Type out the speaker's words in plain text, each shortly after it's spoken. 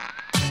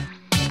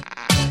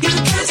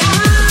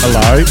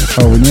Hello.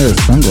 Oh, we need our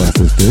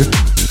sunglasses,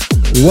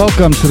 dude.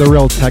 Welcome to the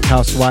Real Tech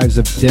Housewives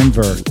of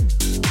Denver.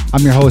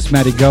 I'm your host,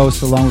 Matty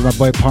Ghost, along with my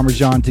boy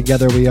Parmesan.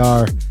 Together we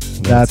are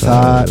That's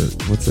Hot.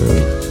 What's up?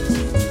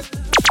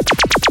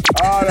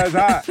 Oh, that's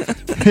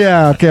hot.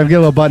 Yeah, okay, I'm getting a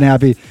little button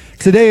happy.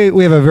 Today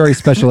we have a very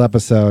special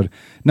episode.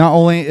 Not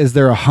only is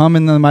there a hum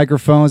in the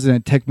microphones, and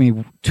it took me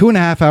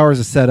 2.5 hours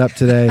to set up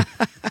today.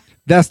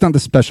 That's not the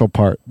special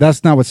part.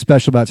 That's not what's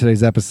special about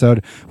today's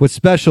episode. What's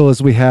special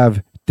is we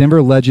have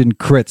Denver legend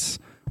CRITZ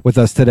with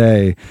us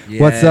today.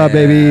 Yeah, what's up,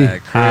 baby?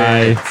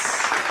 Hi.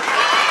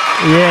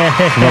 Yeah.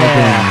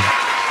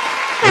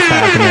 What's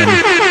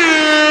happening?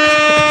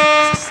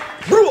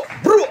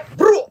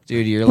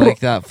 Dude, you're like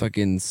that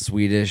fucking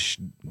Swedish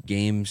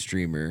game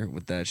streamer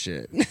with that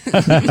shit.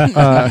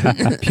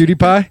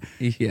 PewDiePie?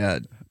 Yeah.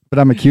 But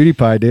I'm a cutie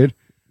pie, dude.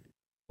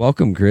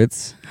 Welcome,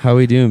 Crits. How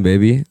we doing,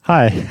 baby?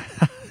 Hi.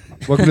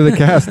 Welcome to the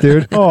cast,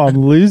 dude. Oh, I'm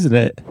losing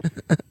it.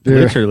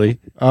 Dude. Literally.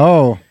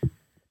 Oh.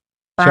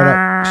 Shut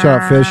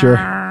up, Fisher.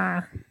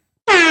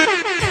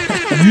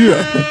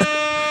 Yeah.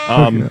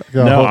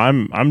 Go. No,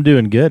 I'm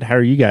doing good. How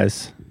are you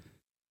guys?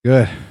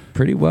 Good.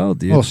 Pretty well,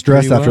 dude. A little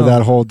stressed Pretty after well.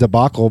 that whole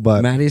debacle,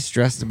 but Maddie's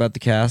stressed about the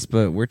cast,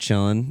 but we're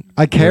chilling.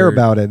 I care We're-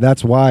 about it.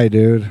 That's why,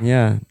 dude.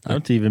 Yeah.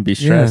 Don't even be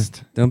stressed.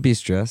 Yeah. Don't be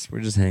stressed. We're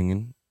just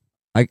hanging.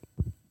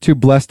 Too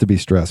blessed to be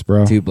stressed,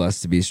 bro. Too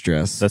blessed to be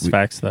stressed. That's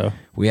facts, though.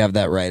 We have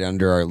that right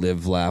under our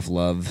live, laugh,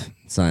 love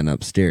sign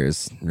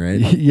upstairs, right?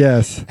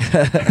 Yes.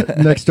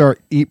 Next to our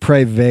Eat,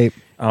 Pray, Vape.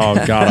 Oh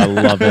God, I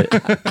love it.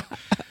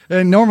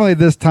 And normally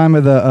this time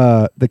of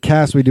the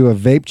cast, we do a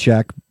vape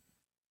check.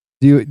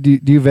 Do you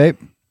vape?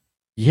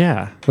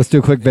 Yeah. Let's do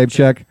a quick vape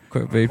check.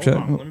 Quick vape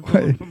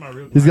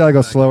check. He's got to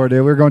go slower,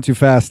 dude. We're going too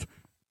fast.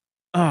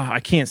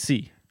 I can't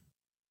see.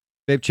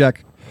 Vape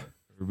check.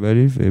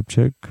 Everybody, vape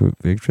check. Quick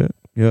vape check.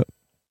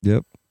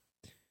 Yep.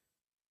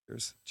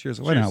 Cheers. Cheers.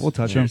 Why not? We'll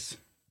touch them.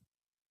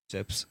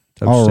 Tips.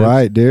 All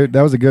right, dude.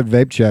 That was a good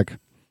vape check.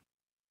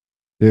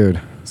 Dude.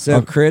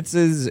 So CRITZ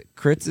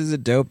is a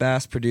dope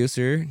ass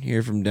producer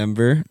here from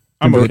Denver.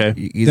 I'm Denver-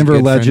 okay. He's Denver a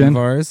good legend. friend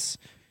of ours.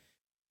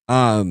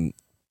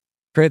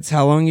 CRITZ,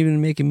 how long you been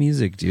making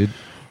music, dude?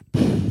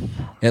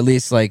 At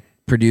least like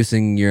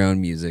producing your own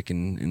music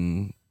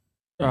and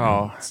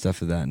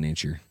stuff of that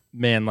nature.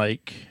 Man,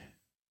 like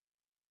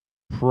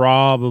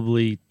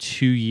probably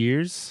 2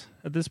 years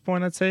at this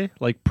point, I'd say.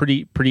 Like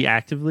pretty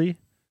actively.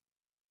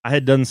 I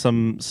had done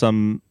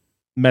some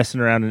messing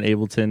around in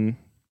Ableton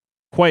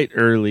quite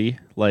early.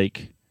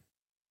 Like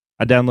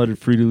I downloaded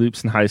Fruity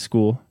Loops in high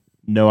school.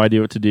 No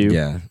idea what to do.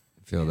 Yeah,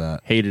 feel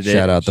that. Hated it.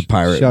 Shout out the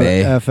Pirate Shout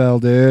Bay. out FL,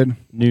 dude.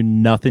 Knew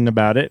nothing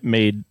about it.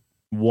 Made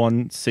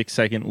 1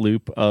 6-second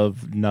loop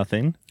of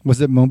nothing. Was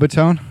it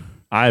Moombahton?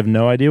 I have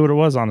no idea what it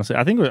was, honestly.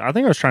 I think I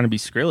was trying to be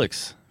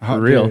Skrillex. For Oh,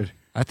 real. dude.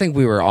 I think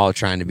we were all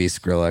trying to be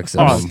Skrillex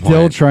at Oh, one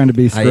Still point. trying to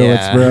be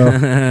Skrillex,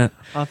 bro.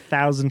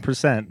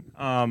 1,000%.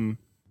 And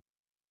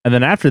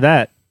then after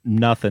that,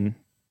 nothing.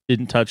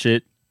 Didn't touch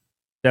it.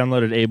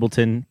 Downloaded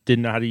Ableton.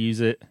 Didn't know how to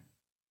use it.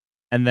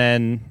 And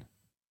then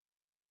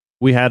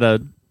we had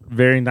a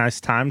very nice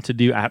time to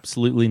do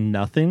absolutely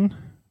nothing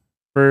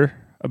for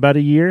about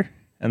a year.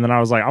 And then I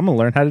was like, I'm going to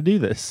learn how to do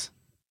this.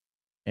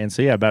 And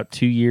so, yeah, about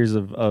 2 years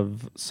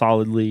of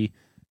solidly,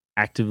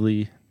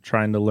 actively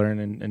trying to learn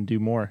and do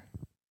more.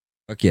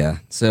 Fuck yeah.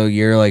 So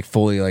you're like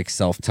fully like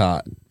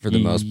self-taught for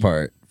the most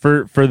part.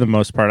 For the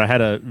most part, I had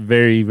a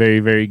very, very,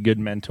 very good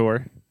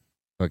mentor.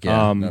 Fuck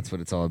yeah. That's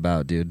what it's all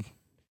about, dude.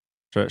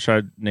 Should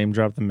I name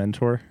drop the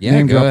mentor? Yeah,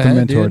 Name go drop the ahead,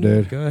 mentor,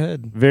 dude. Go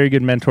ahead. Very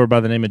good mentor by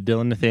the name of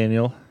Dylan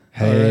Nathaniel.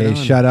 Hey, Right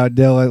on. shout out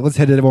Dylan. Let's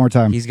hit it one more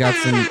time. He's got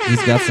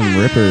some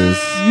rippers.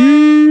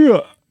 Yeah.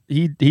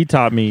 He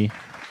taught me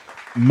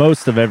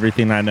most of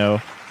everything I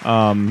know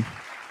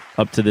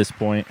up to this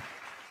point.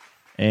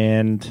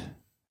 And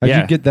How'd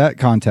yeah, you get that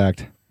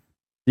contact?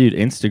 dude,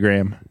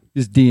 Instagram.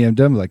 Just DM'd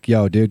him like,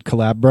 yo, dude,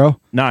 collab, bro.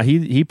 Nah,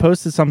 he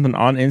posted something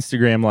on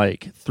Instagram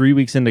like 3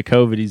 weeks into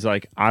COVID. He's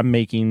like, I'm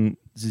making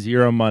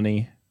zero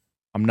money.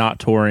 I'm not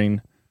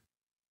touring.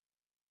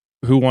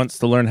 Who wants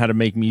to learn how to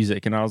make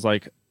music? And I was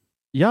like,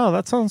 yeah,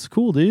 that sounds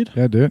cool, dude.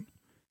 Yeah, dude.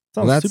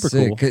 Sounds Well, that's super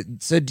sick. cool.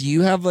 So do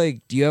you have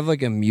like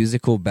a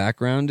musical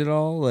background at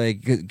all?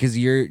 Like, because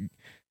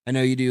I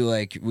know you do,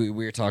 like we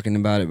were talking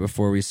about it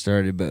before we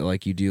started, but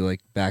like you do like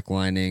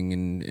backlining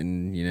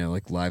and you know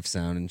like live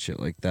sound and shit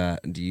like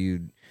that. Do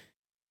you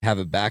have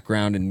a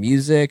background in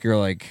music, or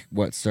like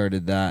what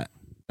started that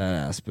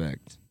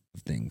aspect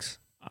of things?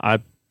 I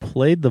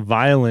played the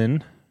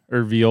violin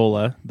or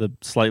viola, the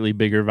slightly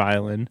bigger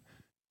violin,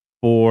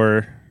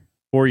 for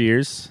 4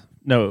 years.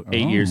 No,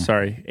 8 years.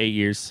 Sorry, 8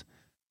 years.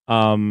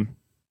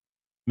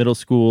 Middle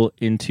school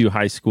into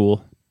high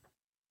school.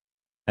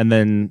 And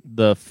then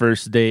the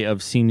first day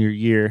of senior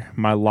year,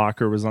 my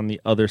locker was on the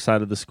other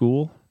side of the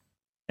school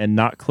and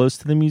not close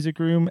to the music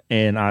room.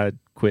 And I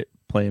quit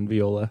playing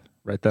viola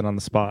right then on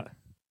the spot.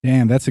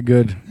 Damn, that's a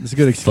good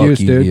excuse, Fuck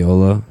you, dude.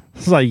 viola.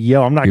 It's like,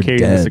 yo, I'm not You're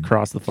carrying this dead.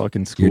 across the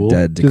fucking You're school.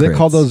 dead to Do they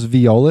call CRITZ. those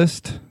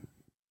violist?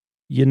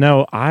 You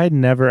know, I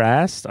never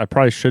asked. I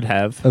probably should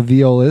have. A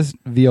violinist?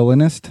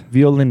 Violinist.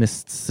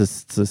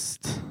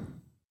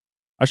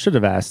 I should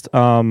have asked.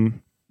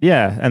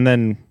 Yeah, and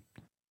then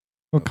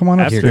Well, come on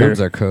up, Here After- Scoob. comes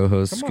our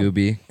co-host Come on.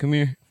 Scooby. Come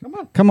here. Come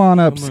on up, Come on.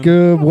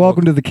 Scoob.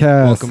 Welcome to the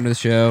cast. Welcome to the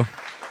show.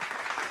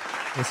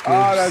 Hey,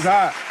 Scoobs. Oh, that's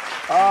hot.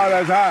 Oh,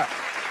 that's hot.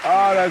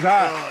 Oh, that's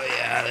hot. Oh,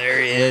 yeah,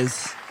 there he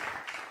is.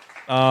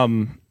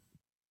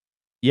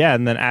 yeah,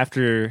 and then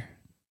after,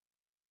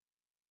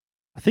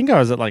 I think I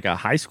was at like a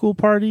high school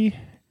party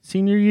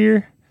senior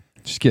year.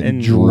 Just getting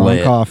and drunk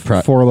lit. off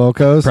Pro- Four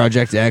Locos.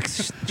 Project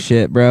X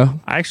shit, bro.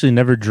 I actually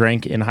never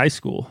drank in high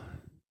school.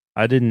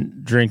 I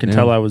didn't drink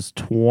until Yeah. I was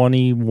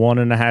 21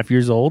 and a half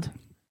years old,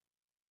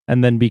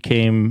 and then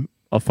became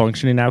a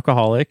functioning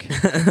alcoholic.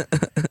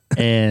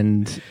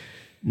 And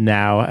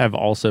now I've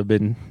also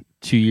been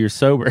 2 years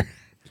sober.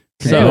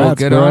 So Congrats,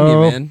 good on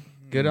bro. you, man.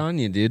 Good on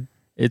you, dude.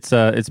 It's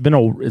been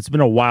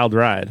a wild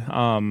ride.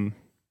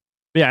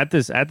 Yeah, at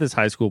this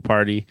high school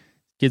party,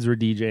 kids were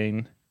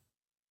DJing.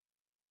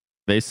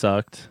 They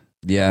sucked.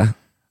 Yeah.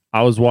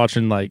 I was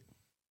watching like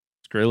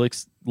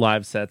Skrillex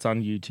live sets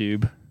on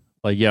YouTube.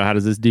 Like, yo, how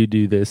does this dude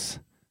do this?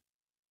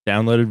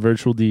 Downloaded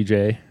Virtual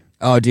DJ.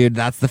 Oh, dude,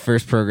 that's the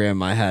first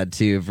program I had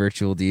too.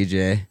 Virtual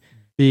DJ.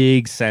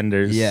 Big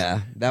senders.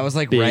 Yeah, that was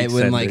like Big right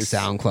when like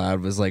senders.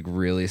 SoundCloud was like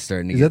really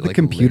starting to Is get that the like,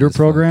 computer lit as fuck.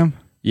 program?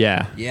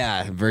 Yeah.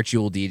 Yeah,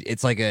 Virtual DJ.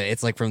 It's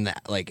like from the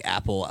like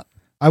Apple.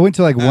 I went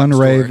to like App one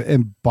Store. rave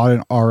and bought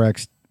an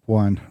RX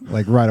one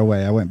like right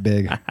away. I went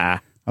big. I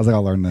was like,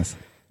 I'll learn this.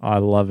 I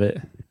love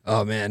it.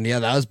 Oh man, yeah,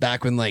 that was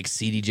back when like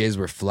CDJs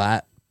were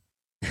flat,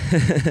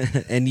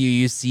 and you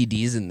used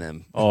CDs in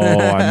them. Oh,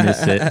 I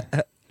miss it.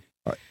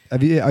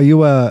 Are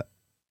you a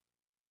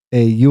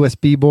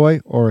USB boy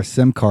or a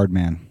SIM card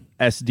man?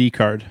 SD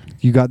card.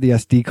 You got the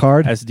SD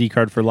card? SD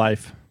card for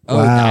life. Oh,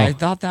 Wow. I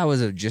thought that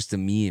was just a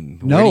meme.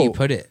 Where No. do you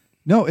put it?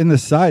 No, in the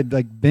side.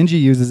 Like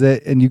Benji uses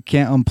it, and you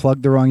can't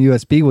unplug the wrong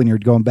USB when you're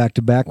going back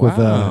to back with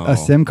Wow. a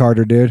SIM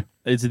carder, dude.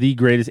 It's the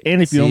greatest.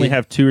 And if you See? only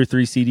have 2 or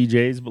 3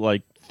 CDJs, but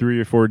like 3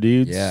 or 4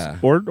 dudes, Yeah.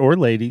 or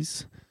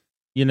ladies,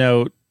 you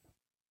know,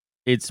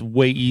 it's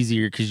way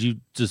easier because you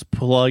just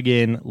plug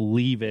in,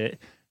 leave it.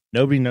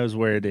 Nobody knows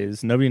where it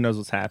is. Nobody knows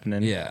what's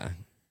happening. Yeah,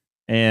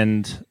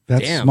 And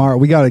That's Damn. smart.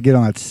 We got to get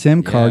on that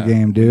SIM card Yeah.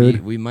 game,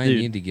 dude. We might Dude,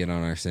 need to get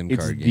on our SIM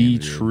it's card the game.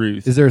 dude.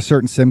 truth. Is there a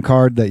certain SIM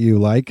card that you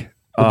like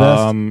the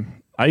best?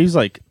 I use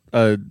like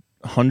a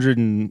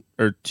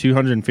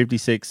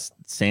 256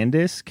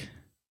 SanDisk,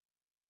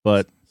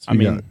 but So I you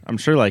mean, got I'm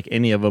sure like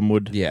any of them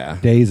would Yeah,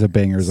 days of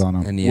bangers on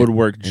them. Any- would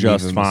work any of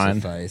just them will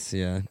fine. suffice,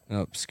 yeah.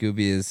 Oh,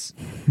 Scooby is.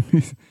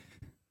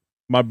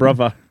 My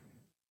brother.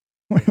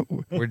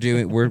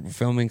 We're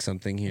filming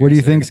something here. What do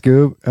you so- think,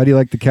 Scoob? How do you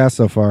like the cast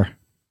so far?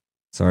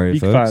 Sorry,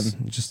 Speak folks.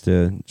 fun.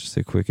 Just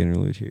a quick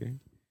interlude here.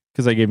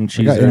 Because I gave him I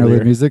cheese got interlude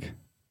earlier. music.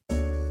 Why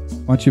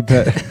don't you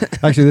pet?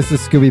 Actually, this is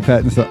Scooby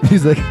petting some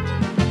music.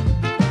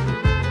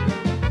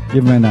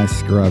 Give him a nice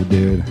scrub,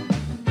 dude.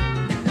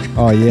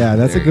 Oh yeah,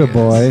 that's There a he good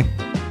boy.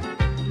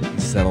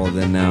 He's settled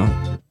in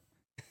now.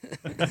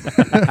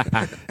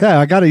 Yeah,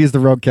 I got to use the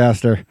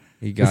Rodecaster.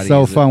 He got It's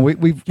so fun. We've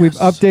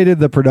updated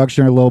the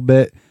production a little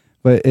bit,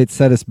 but it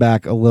set us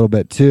back a little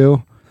bit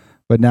too.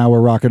 But now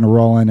we're rocking and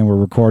rolling and we're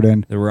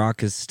recording. The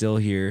Rock is still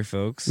here,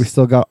 folks. We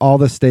still got all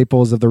the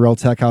staples of the Real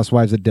Tech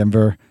Housewives of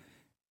Denver,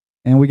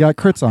 and we got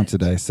CRITZ on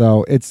today.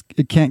 So it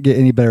can't get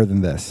any better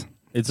than this.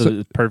 It's So-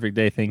 a perfect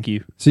day. Thank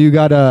you. So you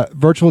got a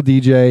virtual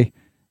DJ.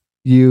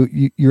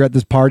 You're at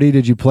this party.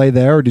 Did you play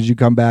there, or did you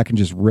come back and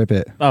just rip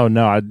it? Oh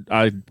no,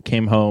 I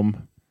came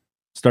home,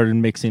 started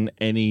mixing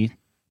any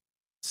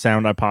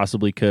sound I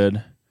possibly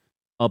could,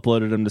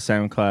 uploaded them to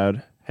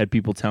SoundCloud, had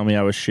people tell me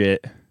I was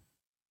shit,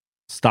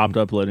 stopped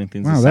uploading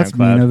things Wow, to that's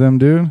mean SoundCloud. of them,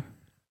 dude.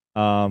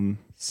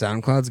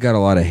 SoundCloud's got a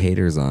lot of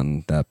haters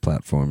on that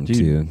platform Dude,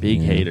 too. big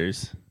Yeah.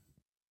 haters.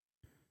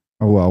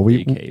 Oh well,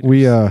 Big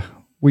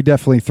we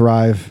definitely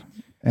thrive,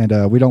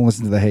 and we don't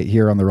listen to the hate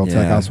here on the Real Tech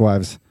Yeah.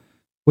 Housewives.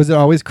 Was it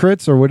always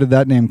CRITZ, or where did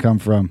that name come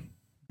from?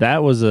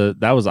 That was a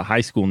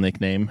high school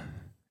nickname,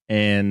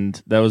 and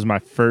that was my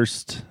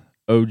first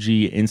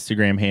OG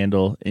Instagram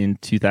handle in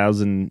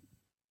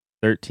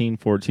 2013,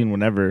 14,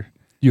 whenever.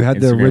 You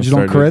had the Instagram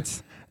original started.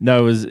 CRITZ.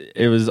 No,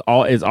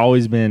 it's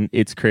always been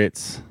it's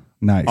CRITZ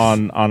Nice.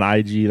 on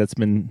IG. That's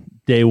been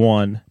day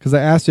one. Because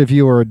I asked you if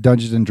you were a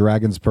Dungeons and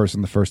Dragons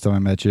person the first time I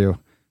met you,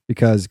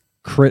 because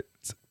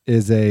CRITZ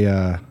is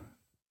a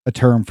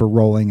term for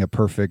rolling a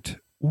perfect,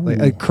 like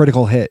a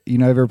critical hit. You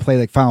know, ever play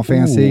like Final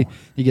Fantasy?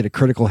 You get a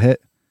critical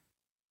hit.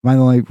 Am I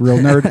the only real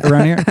nerd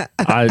around here?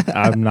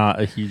 I'm not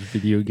a huge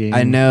video game.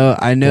 I know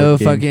Board game.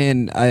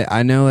 fucking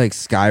I know like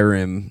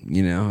Skyrim,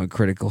 you know, a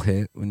critical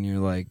hit when you're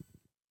like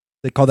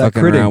They call that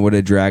fucking around critting. with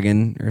a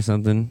dragon or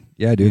something.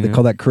 Yeah, dude, they Yeah.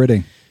 call that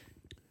critting.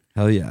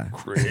 Hell yeah.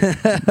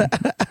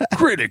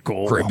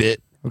 Critical. Cribbit.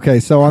 Okay,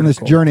 so on this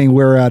journey,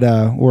 we're at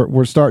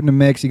we're starting to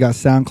mix. You got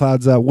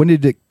SoundCloud's up. When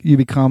did you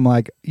become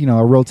like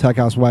a Real Tech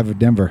Housewife of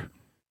Denver?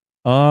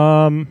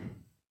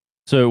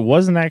 So it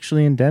wasn't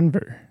actually in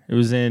Denver. It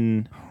was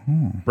in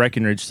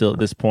Breckenridge still at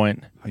this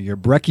point. Oh, you're a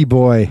Breckie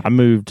boy. I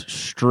moved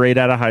straight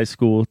out of high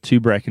school to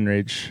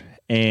Breckenridge,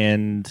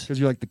 and Because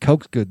you're like, the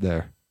Coke's good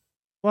there.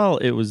 well,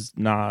 it was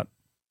not,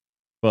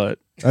 but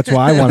That's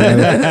why I want to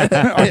know.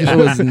 It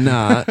was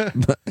not.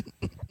 But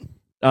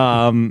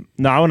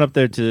no, I went up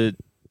there to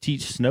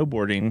teach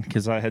snowboarding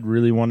because I had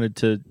really wanted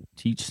to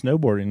teach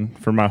snowboarding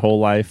for my whole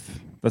life.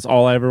 That's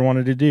all I ever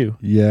wanted to do.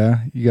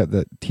 Yeah, you got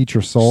that teacher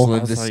just soul.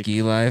 live the was like-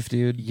 ski life,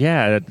 dude.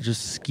 Yeah,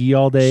 just ski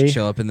all day. Just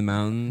chill up in the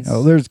mountains.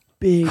 Oh, there's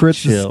Big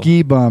CRITZ the chill.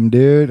 ski bum,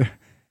 dude.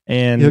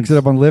 And He hooks it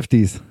up on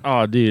lifties.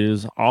 oh, dude, it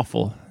was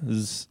awful. It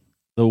was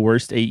the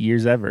worst 8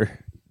 years ever.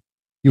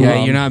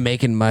 Yeah, you're not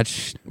making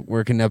much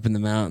working up in the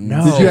mountains.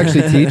 No. Did you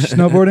actually teach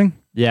snowboarding?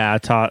 Yeah, I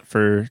taught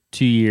for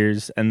 2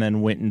 years and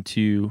then went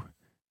into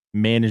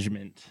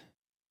management.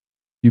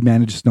 You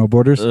manage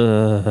snowboarders?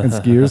 And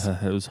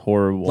skiers? It was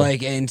horrible.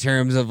 Like in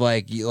terms of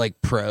like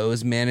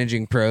pros,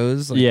 managing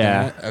pros? Like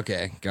Yeah. that?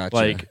 Okay,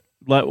 gotcha.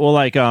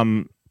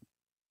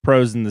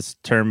 Pros in this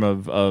term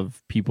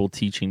of people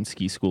teaching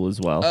ski school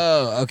as well.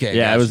 Oh, okay.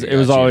 yeah, gotcha, it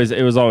was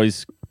gotcha.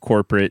 always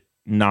corporate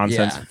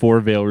nonsense Yeah. for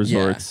Vail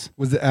Resorts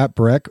Was it at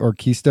Breck or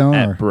Keystone?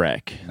 at or?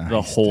 Breck the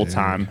Nice, whole dude.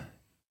 time.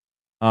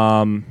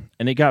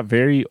 And it got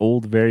very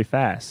old very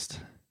fast.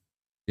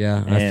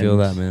 Yeah, I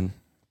feel And- that, man.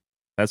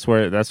 That's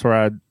where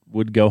I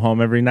would go home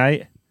every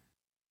night.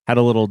 Had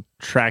a little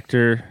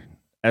tractor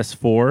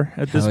S4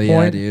 at this Hell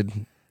point. yeah,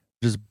 dude.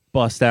 Just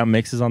bust out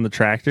mixes on the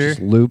tractor, Just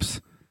loops.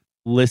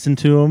 listen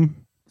to them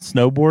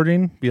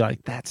snowboarding, be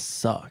like, that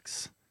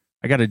sucks.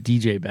 I got to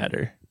DJ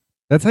better.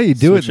 That's how you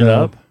do Switch it,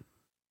 though. up.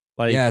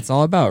 Like, Yeah, it's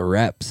all about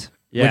reps.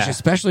 yeah. Which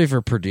especially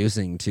for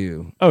producing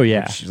too. Oh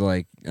yeah. Which,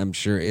 like, I'm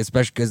sure,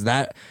 especially because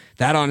that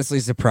honestly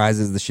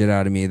surprises the shit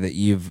out of me that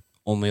you've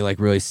only like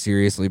really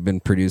seriously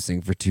been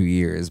producing for 2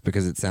 years,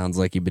 because it sounds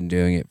like you've been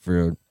doing it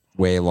for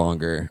way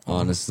longer.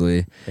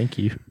 Honestly, Thank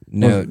you.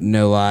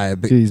 no lie.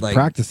 But He's like,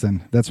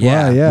 practicing. That's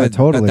why. Yeah,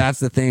 totally. But that's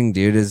the thing,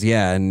 dude. Is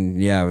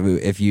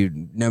if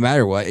you, no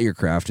matter what your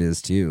craft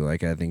is too,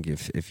 like I think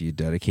if you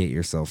dedicate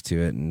yourself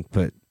to it and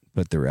put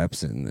the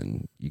reps in,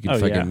 then you can Oh,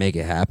 fucking yeah. make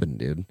it happen,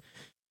 dude.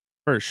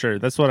 For sure.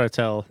 That's what I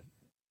tell.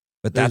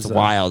 But that's There's,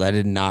 wild. I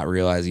did not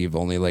realize you've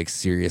only like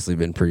seriously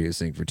been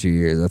producing for 2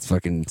 years. That's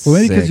fucking well,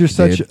 maybe because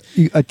sick,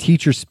 you're such a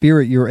teacher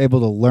spirit, you were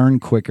able to learn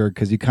quicker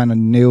because you kind of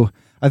knew.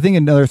 I think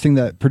another thing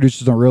that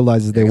producers don't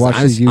realize is they watch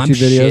these YouTube I'm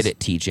videos. shit at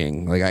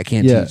teaching. Like I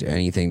can't Yeah. teach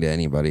anything to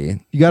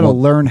anybody. You got to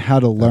Well, learn how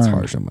to learn That's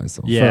harsh on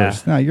myself. Yeah.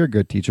 first. No, you're a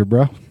good teacher,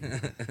 bro.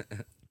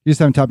 You just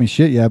haven't taught me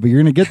shit yet, but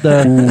you're gonna get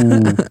there.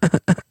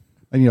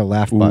 I need a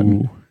laugh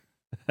button.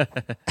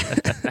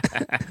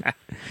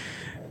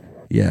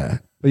 Yeah.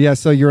 But yeah,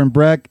 so you're in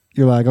Breck.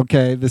 You're like,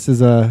 okay, this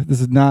is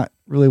not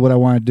really what I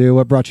want to do.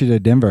 What brought you to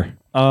Denver?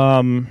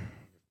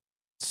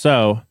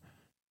 So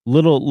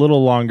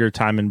little longer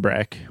time in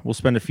Breck. We'll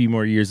spend a few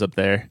more years up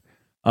there.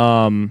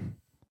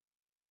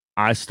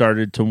 I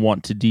started to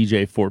want to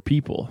DJ for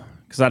people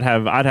because I'd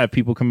have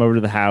people come over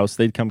to the house.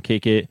 They'd come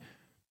kick it,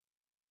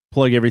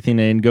 plug everything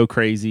in, go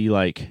crazy,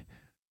 like,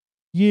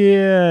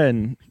 yeah.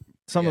 And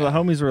some of the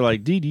homies were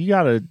like, dude, you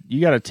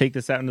gotta take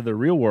this out into the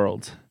real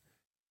world.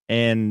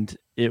 And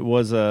it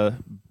was a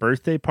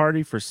birthday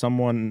party for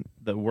someone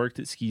that worked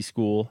at ski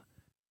school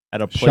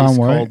at a place Shaun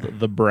White? called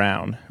The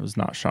Brown. It was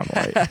not Shaun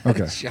White.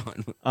 Okay.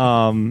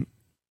 Sean.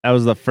 That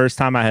was the first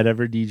time I had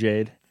ever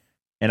DJ'd,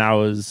 and I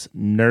was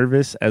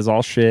nervous as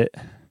all shit,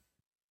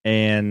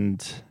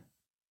 and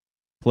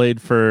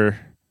played for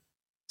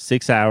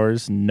 6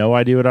 hours, no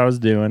idea what I was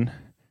doing,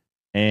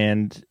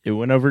 and it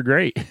went over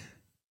great.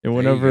 It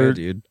went There you over go,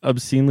 dude.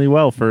 obscenely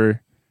well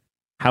for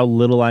how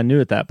little I knew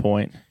at that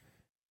point.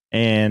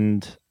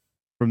 And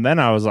from then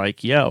I was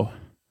like, yo,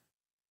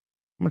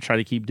 I'm gonna try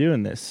to keep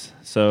doing this.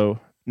 So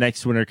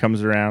next winter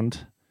comes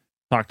around,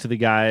 talk to the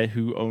guy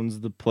who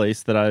owns the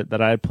place that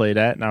I had played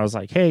at, and I was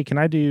like, hey, can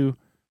I do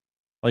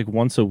like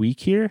once a week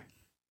here?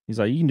 He's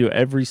like, you can do it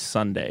every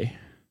Sunday.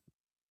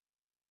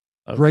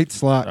 Great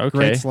slot. Okay.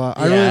 Great slot.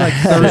 I really Yeah. like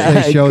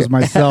Thursday shows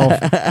myself.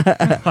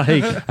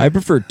 Like, I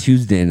prefer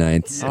Tuesday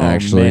nights, Oh,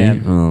 actually.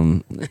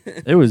 man.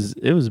 it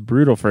was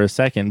brutal for a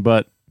second,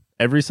 but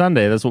every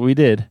Sunday that's what we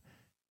did.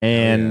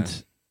 And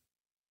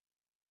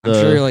I'm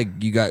the- sure like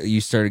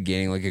you started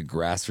gaining like a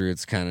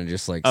grassroots kind of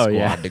just like Oh, squad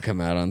yeah. to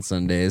come out on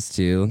Sundays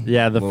too.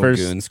 yeah, the Little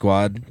first goon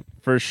squad.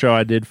 show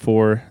I did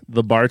for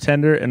the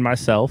bartender and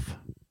myself,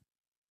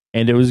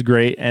 and it was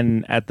great.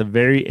 And at the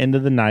very end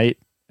of the night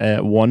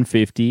at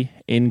 1:50,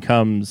 in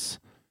comes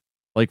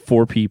like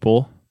 4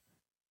 people,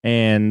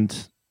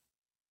 and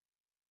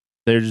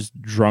they're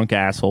just drunk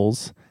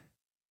assholes.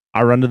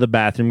 I run to the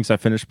bathroom because I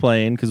finished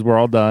playing because we're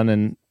all done,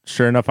 and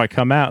sure enough, I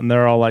come out and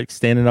they're all like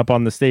standing up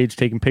on the stage,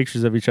 taking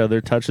pictures of each other,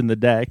 touching the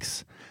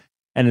decks.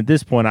 And at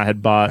this point, I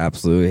had bought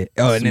Absolutely.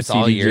 Oh, and some it's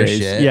all your CDJs.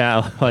 shit.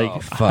 Yeah, like Oh,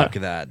 fuck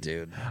that,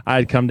 dude. I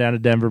had come down to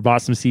Denver,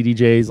 bought some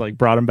CDJs, like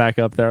brought them back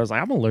up there. I was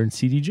like, I'm gonna learn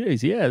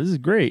CDJs. Yeah, this is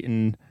great.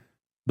 And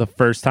the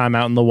first time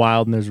out in the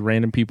wild, and there's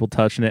random people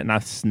touching it, and I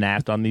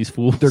snapped on these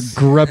fools. Their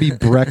grubby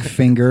Breck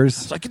fingers.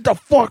 It's like, get the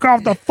fuck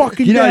off the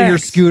fucking Get out of your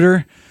decks.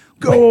 scooter.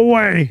 go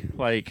away.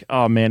 Like,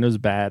 oh man, it was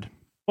bad.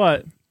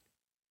 But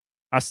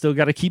I still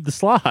got to keep the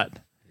slot.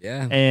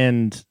 Yeah.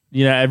 And,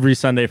 every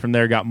Sunday from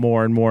there got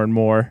more and more and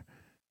more.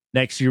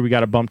 Next year, we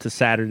got a bump to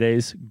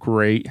Saturdays.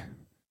 Great.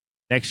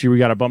 Next year, we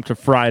got a bump to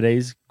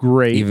Fridays.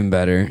 Great. Even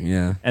better.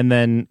 Yeah. And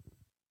then,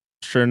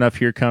 sure enough,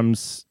 here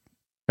comes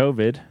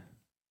COVID.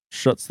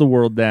 Shuts the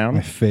world down.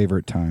 My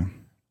favorite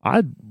time.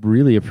 I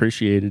really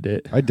appreciated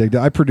it. I digged it.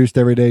 I produced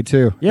every day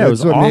too. Yeah, it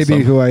was what awesome.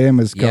 Maybe who I am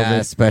is COVID. Yeah,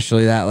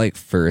 especially that like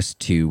first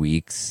 2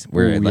 weeks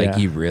where Ooh, like yeah.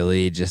 you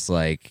really just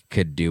like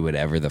could do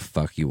whatever the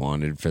fuck you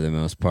wanted for the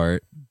most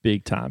part.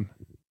 Big time.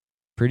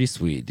 Pretty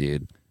sweet,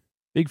 dude.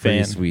 Big Pretty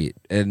fan. sweet.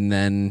 And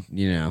then,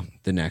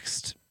 the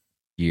next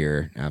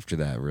year after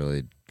that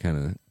really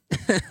kind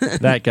of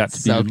That got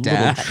to be a sucked little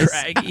ass.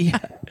 draggy.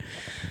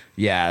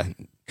 Yeah.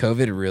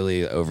 COVID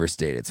really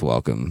overstayed its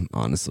welcome,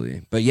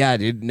 honestly. But yeah,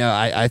 dude, no,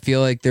 I feel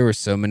like there were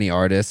so many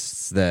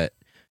artists that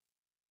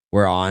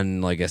were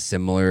on like a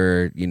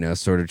similar,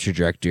 sort of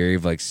trajectory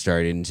of like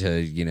starting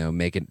to,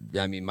 make it,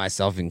 I mean,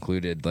 myself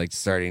included, like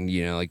starting,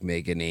 like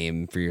make a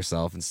name for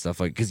yourself and stuff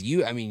like, cause you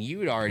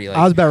would already like,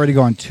 I was about ready to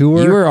go on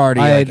tour. you were already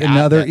I had like, at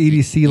another the-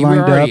 EDC you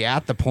lined were already up,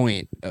 at the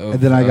point of,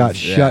 and then I got of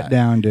shut that.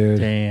 down, dude.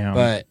 Damn.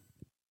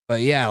 But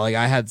yeah, like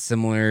I had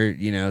similar,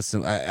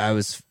 I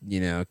was,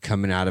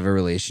 coming out of a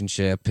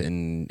relationship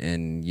and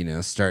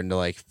starting to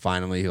like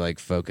finally like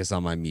focus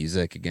on my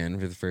music again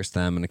for the first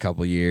time in a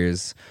couple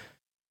years.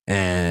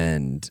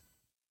 And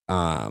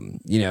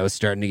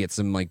starting to get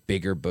some like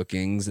bigger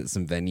bookings at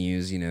some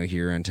venues,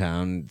 here in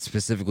town,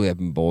 specifically up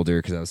in Boulder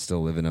because I was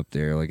still living up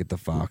there, like at the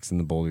Fox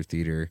and the Boulder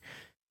Theater.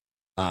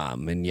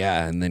 And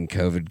then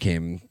COVID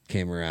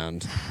came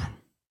around.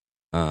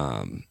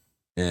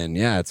 And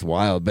yeah, it's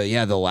wild. But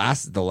yeah, the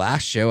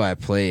last show I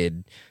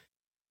played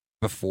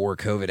before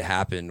COVID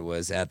happened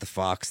was at the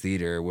Fox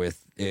Theater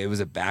it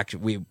was a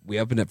we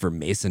opened up for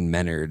Mason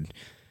Menard,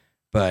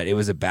 but it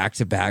was a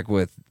back-to-back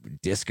with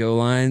Disco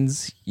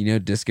Lines.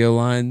 Disco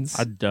Lines?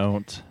 I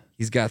don't.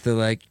 He's got the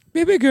like,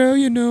 baby girl,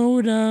 you know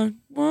what I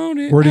want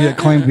it. Where do you get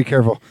claimed? Be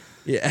careful.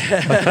 Yeah.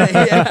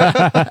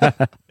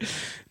 Yeah.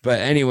 But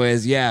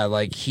anyways, yeah,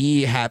 like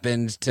he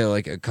happened to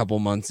like a couple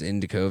months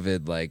into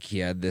COVID, like he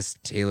had this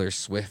Taylor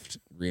Swift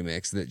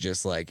remix that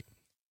just like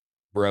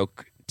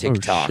broke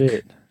TikTok. Oh,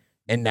 shit.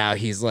 And now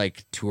he's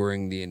like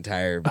touring the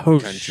entire Oh,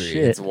 country. shit.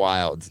 It's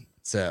wild.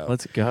 So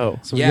Let's go.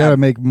 So we Yeah. gotta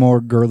make more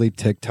girly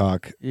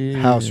TikTok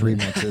house Yeah.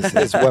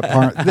 remixes. Is what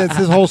part? That's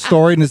his whole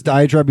story and his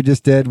diatribe he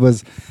just did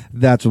was.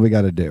 That's what we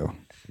got to do.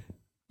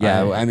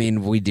 yeah, I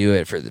mean, we do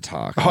it for the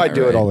talk. Oh, I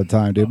do it all the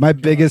time, dude. My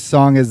biggest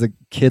song is the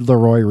Kid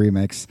Leroy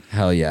remix.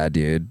 Hell yeah,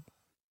 dude.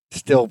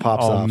 Still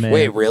pops Oh, off. man.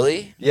 Wait,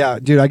 really? Yeah,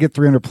 dude, I get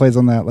 300 plays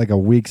on that like a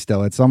week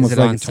still. It's almost it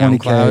like on a 20K.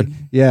 SoundCloud?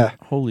 Yeah.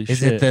 Holy Is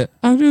shit. it the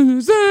I do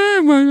the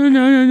same? We're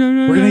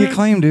going to get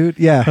claimed, dude.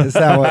 Yeah, it's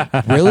that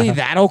one. Really?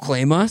 That'll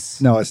claim us?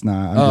 No, it's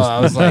not.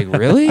 I was like,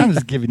 really? I'm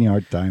just giving you a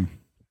hard time.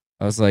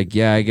 I was like,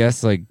 yeah, I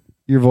guess like,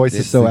 Your voice is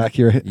It's so the-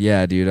 accurate.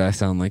 yeah, dude, I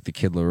sound like the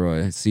Kid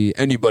Leroy. See,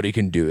 anybody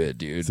can do it,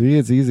 dude. See,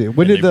 it's easy.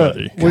 When did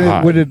Anybody.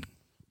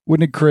 when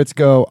did CRITZ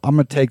go, I'm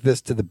going to take this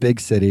to the big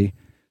city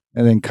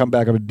and then come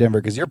back up to Denver?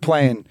 Because you're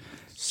playing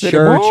City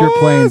church, you're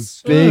playing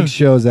boys. big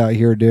shows out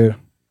here, dude.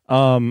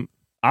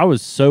 I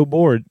was so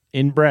bored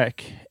in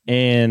Breck,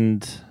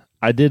 and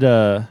I did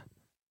a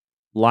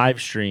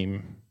live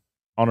stream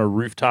on a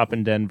rooftop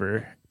in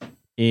Denver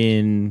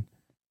in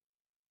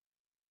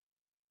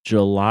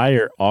July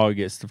or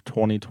August of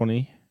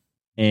 2020,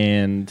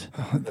 and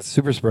The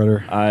super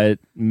spreader. I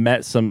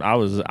met some. I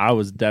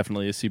was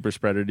definitely a super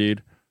spreader,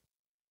 dude.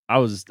 I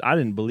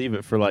didn't believe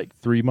it for like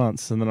 3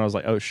 months, and then I was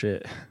like, oh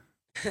shit,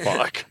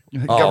 fuck.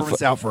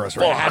 Government's out for us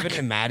Well, right it now. happened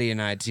to Maddie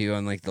and I too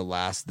on like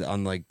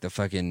the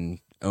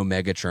fucking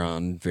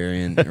Omegatron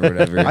variant or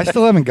whatever. I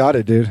still haven't got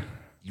it, dude.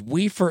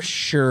 We for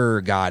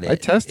sure got it. I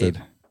tested.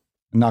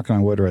 I'm knocking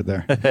on wood right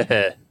there.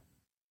 I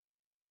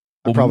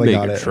I probably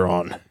got it.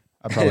 Omegatron.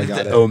 I probably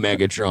got the it.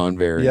 Omegatron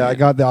variant. Yeah, I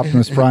got the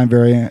Optimus Prime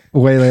variant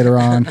way later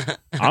on.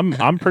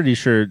 I'm pretty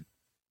sure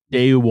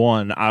day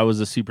one I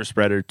was a super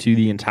spreader to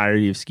the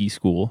entirety of ski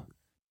school.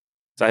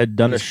 So I had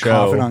done a Just show.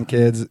 coughing on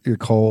kids. You're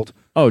cold.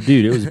 Oh,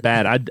 dude, it was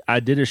bad. I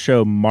did a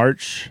show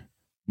March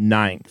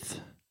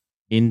 9th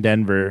in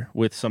Denver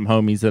with some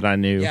homies that I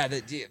knew. Yeah,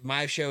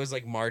 my show was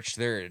like March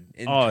 3rd.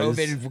 And Oh, it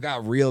COVID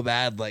got real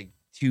bad like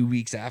 2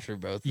 weeks after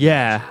both.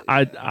 Yeah,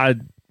 I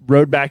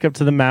rode back up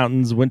to the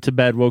mountains, went to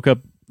bed, woke up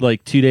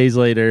like 2 days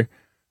later,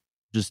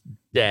 just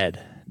dead,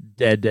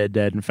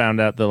 and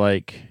found out that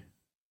like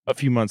a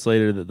few months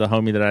later that the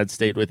homie that I'd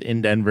stayed with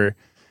in Denver,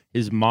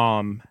 his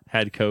mom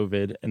had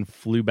COVID and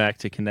flew back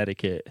to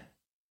Connecticut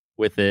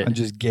with it. I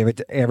just gave it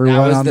to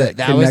everyone on the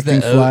connecting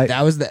flight.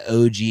 That was the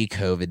OG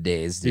COVID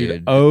days,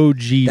 dude.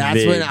 OG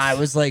That's when vids. I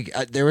was like,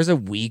 there was a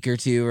week or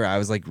two where I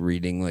was like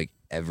reading like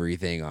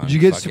everything on. Did you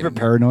get fucking- super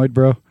paranoid,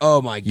 bro?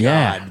 Oh my god,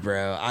 Yeah.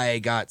 bro! I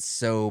got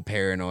so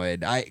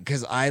paranoid. I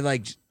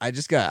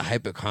just got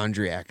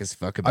hypochondriac as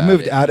fuck about I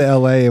moved it. out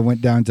of LA and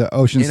went down to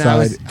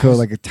Oceanside to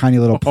like a tiny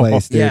little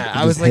place, dude. Yeah, and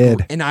I was just like,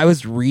 hid. and I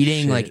was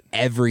reading Shit. like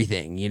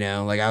everything, you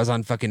know, like I was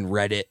on fucking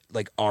Reddit,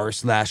 like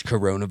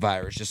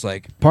r/coronavirus, just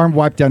like, Parm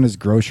wiped down his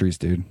groceries,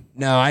 dude.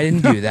 no, I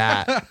didn't do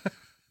that.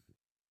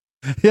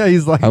 Yeah,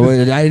 he's like, I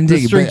didn't the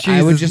take it, string but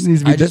I would cheese just, needs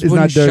to be I just is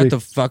wouldn't not dirty. shut the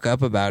fuck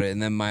up about it.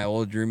 And then my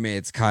old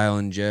roommates, Kyle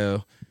and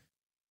Joe,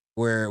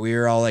 where we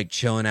were all like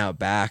chilling out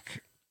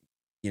back,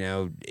 you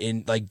know,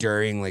 in like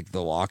during like the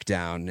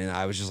lockdown, and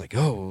I was just like,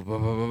 oh, blah,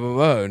 blah, blah, blah,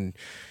 blah, and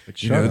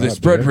you know, the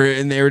spread,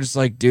 and they were just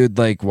like, dude,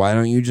 like, why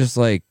don't you just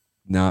like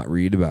not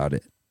read about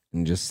it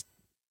and just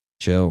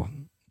chill?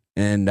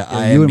 And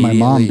I you and my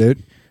mom,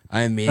 dude.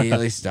 I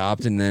immediately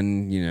stopped, and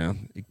then you know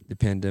the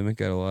pandemic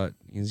got a lot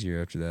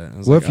easier after that. I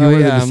was What like, if you oh, were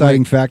yeah, the I'm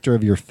deciding like, factor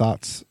of your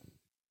thoughts?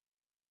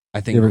 I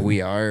think You ever-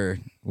 we are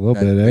A little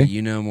that- bit, eh? but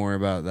you know more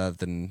about that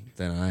than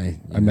I.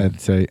 I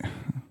meditate.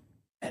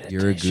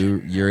 You're a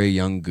guru. You're a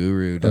young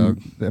guru,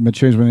 dog. I'm gonna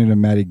change my name to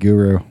Matty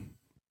Guru.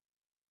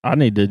 I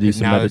need to do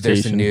some Now that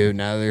there's a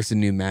meditation.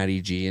 new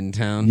Matty G in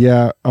town.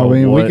 Yeah, I Oh,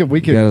 mean, what? we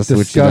You could gotta switch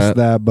it discuss up.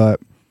 that, but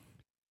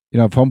you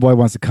know, if Homeboy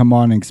wants to come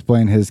on and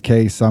explain his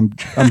case, I'm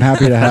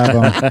happy to have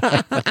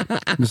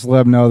him. Just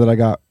let him know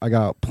that I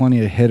got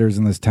plenty of hitters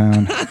in this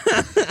town.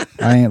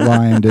 I ain't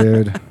lying,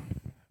 dude.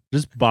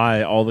 Just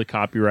buy all the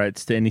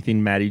copyrights to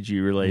anything Matty G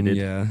related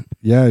Yeah.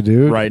 Yeah,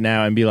 dude. right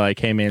now and be like,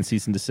 hey man,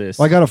 cease and desist.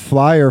 Well, I got a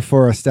flyer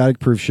for a Static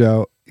Proof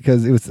show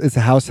because it's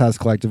a house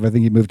collective. I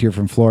think he moved here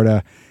from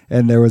Florida,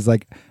 and there was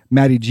like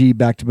Matty G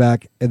back to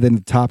back, and then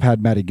the top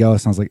had Matty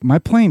Ghost. And I was like, am I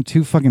playing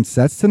 2 fucking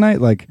sets tonight?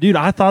 Like, Dude,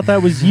 I thought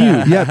that was you.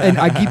 yeah, and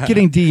I keep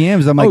getting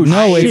DMs. I'm like, Oh,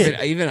 no, shit.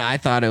 it's Even I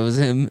thought it was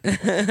him.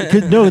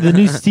 'Cause- no, the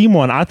new Steam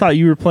one. I thought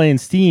you were playing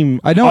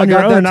Steam. I know, on I your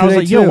got own, that and I was today,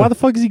 like, yo, too. why the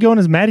fuck is he going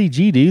as Matty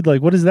G, dude?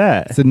 Like, what is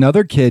that? it's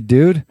another kid,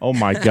 dude. Oh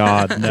my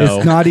god, no.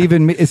 It's not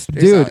even me. It's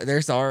dude.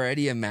 There's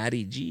already a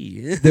Matty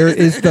G. There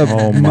is the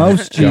Oh my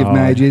most G of God.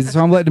 Matty G's.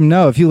 So I'm letting him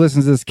know if he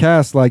listens to this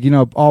cast, like, you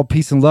know, all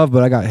peace and love,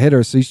 but I got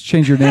hitters. So you should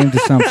change your name to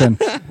something.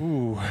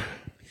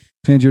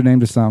 Change your name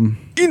to something.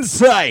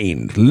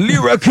 Insane,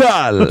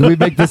 lyrical. Do we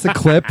make this a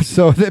clip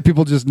so that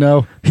people just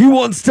know? He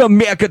wants to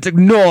make it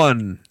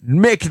known.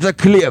 Make the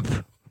clip.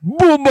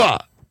 Booba.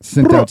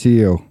 Sent out to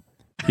you.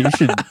 He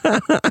should.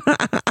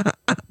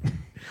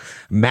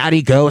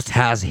 Matty Ghost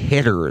has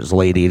hitters,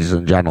 ladies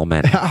and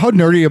gentlemen. How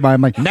nerdy am I?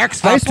 I'm like,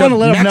 Next I up just want to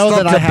let him know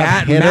that I have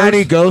bat, hitters.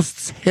 Matty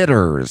Ghost's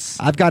hitters.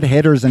 I've got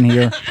hitters in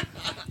here.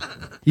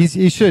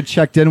 You should have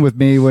checked in with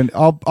me when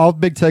all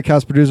big tech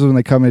house producers, when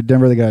they come into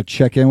Denver, they got to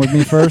check in with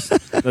me first.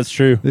 That's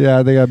true.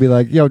 Yeah, they got to be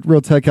like, yo, real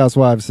tech house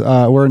wives,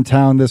 we're in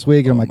town this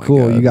week. And I'm like, my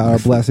cool, God. you got our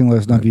blessing. Let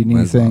us know if you need My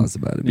anything. thoughts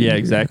about it being Yeah, here.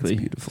 exactly. That's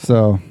beautiful.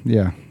 So,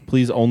 yeah,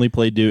 Please only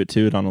play Do It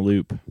To It on a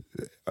loop.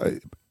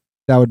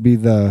 that would be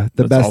the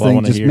That's best all I thing.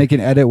 wanna Just hear. make an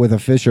edit with a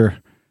Fisher.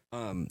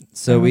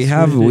 So we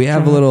have a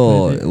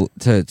little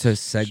to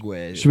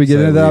segue. Should we get So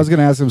into that? I was going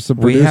to ask him some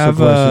we producer have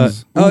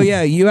questions. oh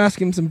yeah, you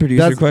ask him some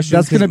producer That's- questions.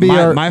 that's gonna 'cause be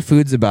my, our- my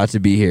food's about to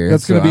be here.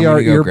 That's so going to be I'm our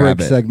gonna go ear grab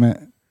break it.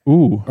 segment.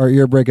 Ooh. Our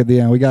ear break at the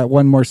end. We got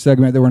one more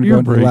segment that we're going to go Ear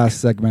into the break. last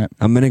segment.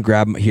 I'm gonna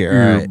grab 'em here.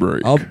 Ear All right.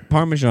 break. I'll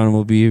Parmesan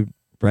will be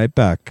right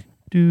back.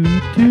 Do,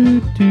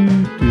 do,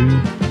 do, do.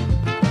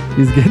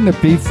 He's getting the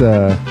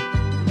pizza.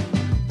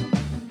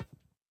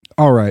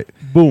 All right.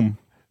 Boom.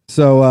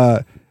 So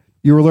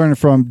you were learning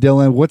from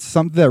Dylan. What's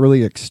something that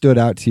really like, stood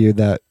out to you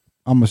that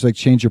almost like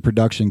changed your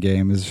production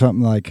game? Is there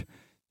something like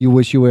you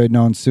wish you would have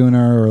known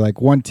sooner, or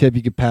like one tip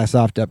you could pass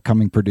off to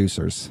upcoming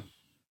producers?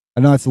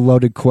 I know that's a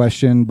loaded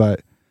question,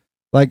 but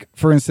like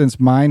for instance,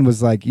 mine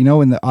was like, you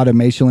know, in the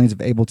automation lanes of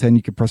Ableton,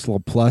 you could press a little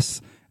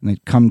plus and then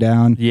come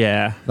down.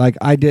 Yeah. Like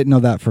I didn't know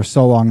that for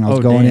so long, and I was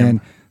Oh, going damn.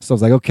 in, so I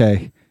was like,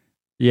 okay,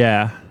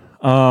 Yeah.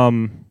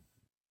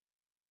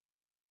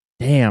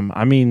 Damn.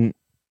 I mean,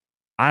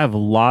 I have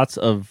lots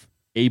of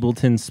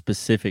Ableton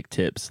specific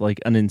tips, like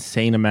an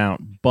insane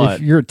amount. But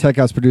if you're a tech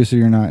house producer,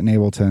 you're not in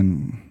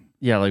Ableton.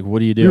 yeah, like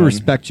what are you We doing?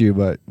 respect you,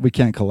 but we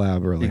can't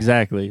collab really.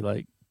 Exactly.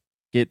 Like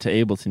get to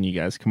Ableton, you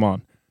guys. Come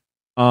on.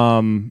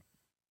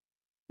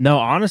 No,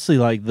 honestly,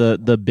 like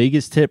the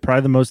biggest tip,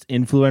 probably the most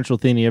influential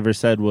thing he ever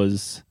said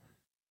was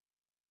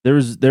there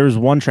was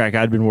one track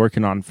I'd been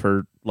working on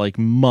for like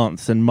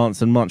months and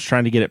months and months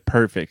trying to get it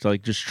perfect,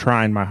 like just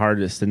trying my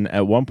hardest. And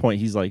at one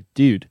point he's like,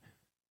 dude,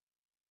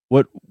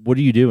 what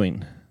are you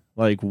doing?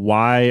 Like,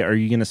 why are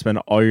you gonna spend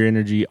all your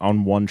energy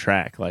on one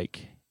track?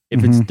 Like,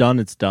 if it's done,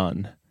 it's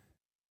done.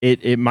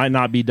 It might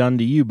not be done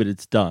to you, but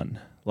it's done.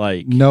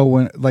 Like No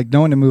one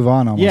to move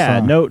on almost.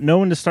 yeah, huh? no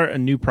one to start a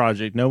new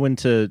project, no one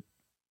to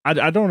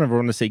I don't ever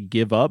want to say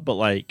give up, but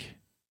like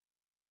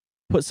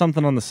put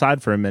something on the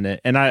side for a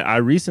minute. And I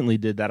recently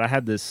did that. I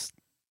had this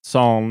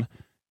song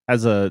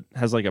has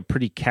like a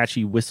pretty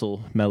catchy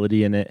whistle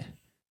melody in it,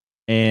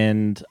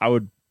 and I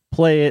would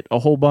play it a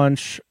whole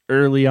bunch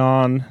early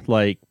on,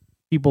 like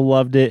people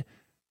loved it,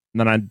 and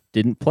then I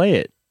didn't play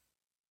it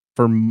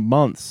for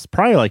months,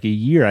 probably like a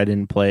year I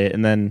didn't play it,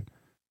 and then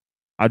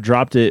I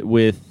dropped it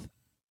with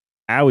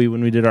Owie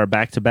when we did our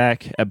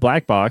back-to-back at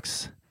Black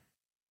Box,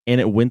 and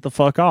it went the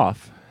fuck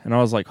off. And I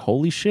was like,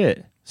 holy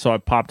shit. So I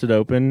popped it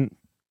open,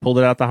 pulled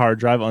it out the hard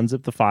drive,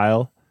 unzipped the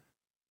file,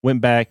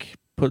 went back,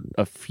 put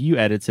a few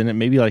edits in it,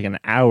 maybe like an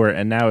hour,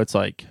 and now it's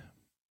like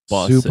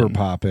bussin'. Super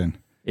popping.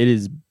 It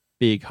is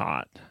big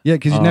hot. Yeah,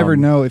 because you never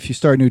know, if you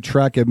start a new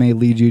track, it may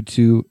lead you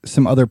to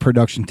some other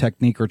production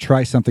technique or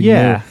try something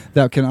new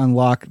that can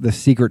unlock the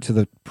secret to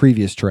the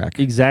previous track.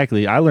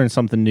 Exactly. I learn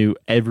something new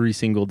every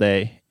single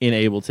day in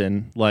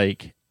Ableton.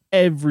 Like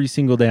every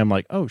single day, I'm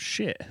like, oh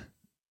shit,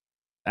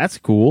 that's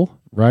cool.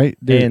 Right?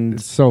 Dude, and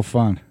it's so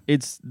fun.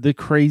 It's the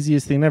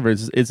craziest thing ever.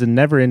 It's a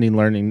never-ending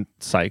learning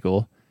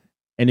cycle.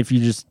 And if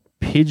you just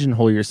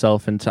pigeonhole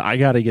yourself into, I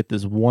got to get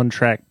this one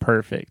track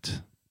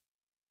perfect.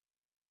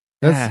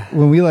 That's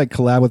when we like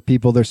collab with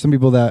people. There's some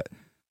people that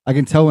I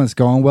can tell when it's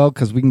going well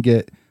because we can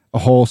get a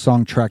whole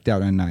song tracked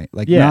out in a night.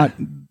 Like not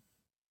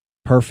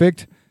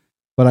perfect,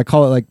 but I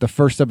call it like the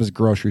first step is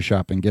grocery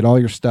shopping. Get all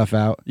your stuff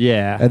out.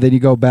 Yeah. And then you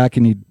go back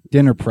and you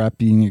dinner prep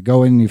and you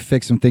go in and you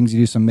fix some things, you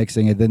do some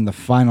mixing, and then the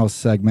final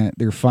segment,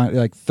 your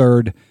like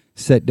third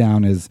sit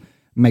down is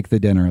make the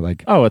dinner.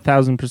 Like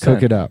 1,000%.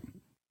 cook it up.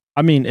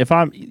 I mean, if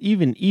I'm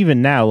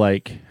even now,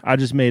 like I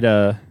just made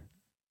a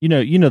you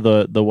know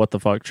the what the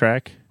fuck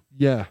track?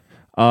 Yeah.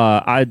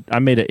 I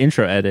made an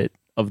intro edit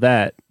of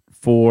that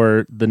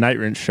for the Night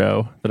Rinse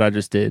show that I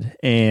just did,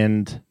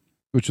 and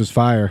which was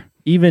fire.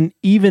 Even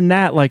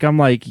that, like I'm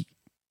like,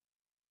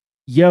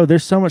 yo,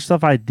 there's so much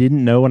stuff I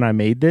didn't know when I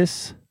made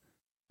this,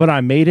 but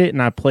I made it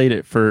and I played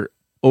it for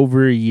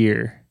over a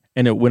year,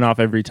 and it went off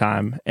every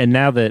time. And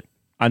now that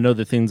I know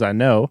the things I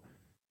know,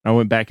 I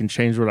went back and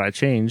changed what I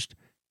changed.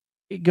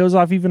 It goes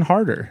off even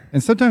harder.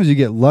 And sometimes you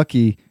get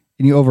lucky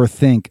and you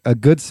overthink. A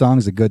good song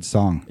is a good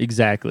song.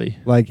 Exactly.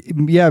 Like,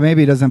 yeah,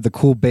 maybe it doesn't have the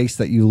cool bass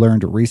that you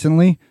learned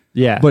recently.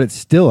 Yeah. But it's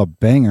still a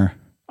banger.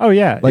 Oh,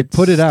 yeah. Like,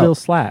 put it out. Still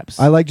slaps.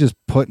 I like just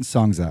putting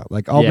songs out.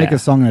 Like, I'll make a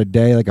song in a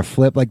day, like a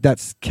flip. Like,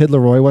 that's Kid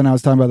Leroy one I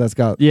was talking about that's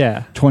got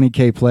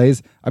 20K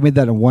plays. I made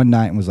that in one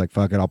night and was like,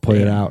 fuck it, I'll put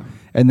it out.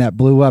 And that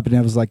blew up. And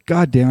it was like,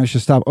 God damn, I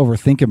should stop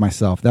overthinking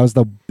myself. That was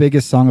the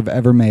biggest song I've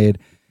ever made.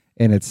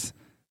 And it's...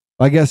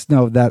 I guess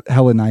no, that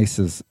Hella Nice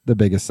is the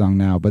biggest song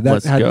now, but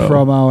that had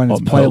promo and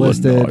it's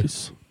playlisted.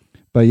 Nice.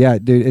 But yeah,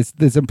 dude,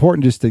 it's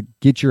important just to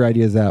get your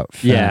ideas out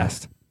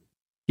fast.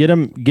 Yeah.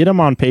 Get them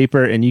on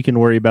paper, and you can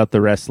worry about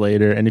the rest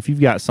later. And if you've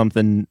got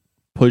something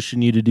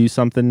pushing you to do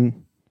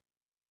something,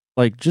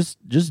 like just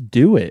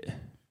do it.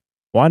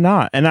 Why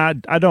not? And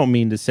I don't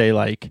mean to say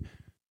like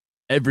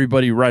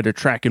everybody write a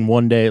track in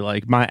one day.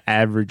 Like my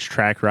average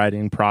track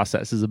writing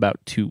process is about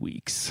 2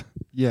 weeks.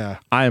 Yeah.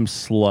 I am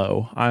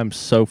slow. I am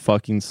so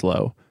fucking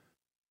slow.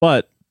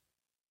 But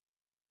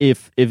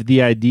if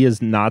the idea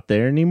is not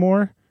there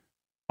anymore,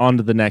 on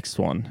to the next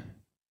one.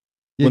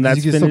 Yeah, when that's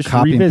you can finished, still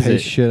copy revisit. And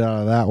paste shit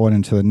out of that one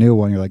into the new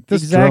one. You're like,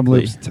 this drum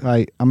loop's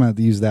tight. I'm gonna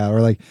use that. Or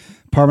like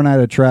Parma and I had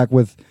a track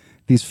with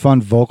these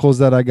fun vocals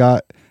that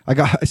I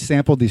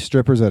sampled these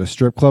strippers at a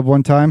strip club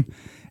one time,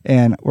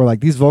 and we're like,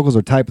 these vocals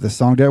are tight, but the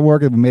song didn't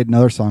work. And we made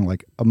another song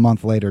like a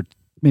month later,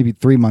 maybe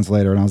 3 months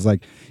later, and I was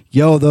like,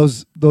 yo,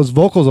 those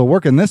vocals will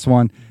work in this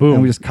one. Boom.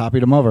 And we just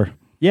copied them over.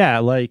 Yeah,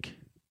 like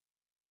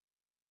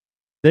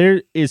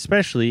there,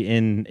 especially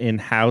in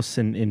house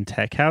and in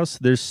tech house,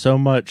 there's so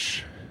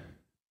much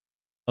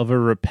of a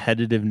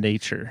repetitive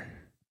nature.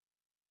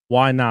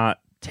 Why not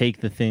take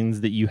the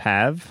things that you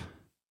have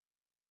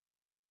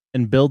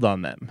and build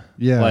on them?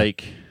 Yeah.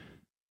 Like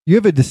you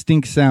have a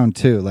distinct sound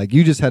too. Like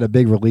you just had a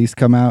big release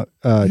come out,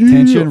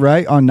 Tension,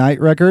 right? On Night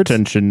Records.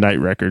 Tension Night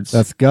Records.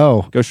 Let's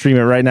go. Go stream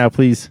it right now,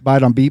 please. Buy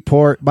it on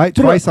Beatport. Buy it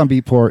twice on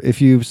Beatport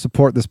if you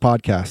support this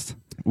podcast.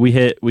 We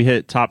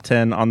hit top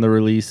 10 on the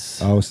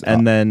release.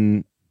 And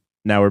then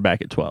now we're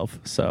back at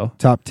 12. So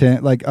top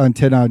 10, like on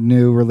 10 on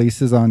new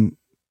releases on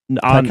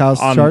Tech House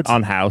charts?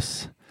 On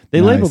House. They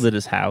labeled it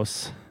as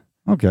House.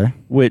 Okay.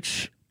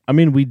 Which, I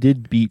mean, we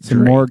did beat Drake. It's a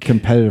more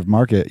competitive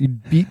market. You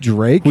beat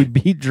Drake? We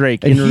beat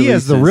Drake. And he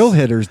has the real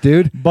hitters,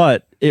 dude.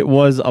 But it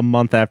was a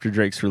month after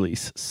Drake's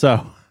release.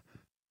 So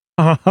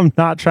I'm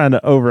not trying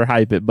to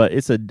overhype it, but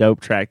it's a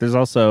dope track. There's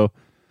also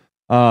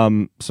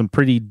some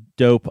pretty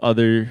dope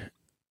other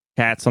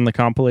cats on the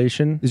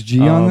compilation. Is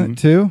G on it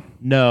too?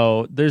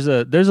 No. There's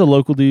a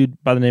local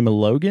dude by the name of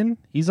Logan.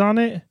 He's on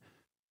it.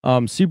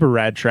 Super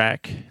rad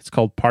track. It's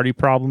called Party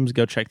Problems.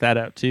 Go check that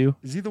out too.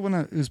 Is he the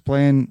one who's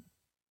playing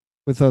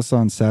with us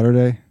on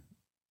Saturday?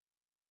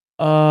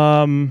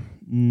 No,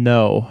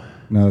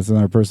 it's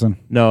another person.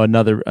 No,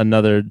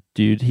 another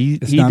dude.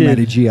 It's not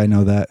Matty G. I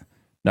know that.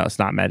 No, it's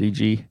not Matty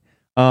G.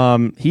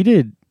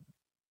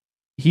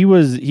 He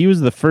was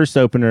the first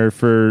opener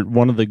for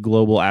one of the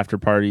global after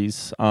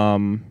parties.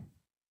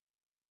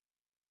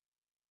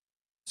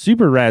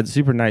 Super rad,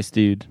 super nice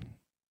dude.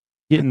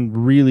 Getting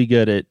really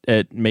good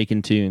at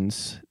making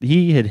tunes.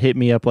 He had hit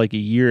me up like a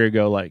year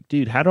ago, like,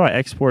 dude, how do I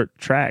export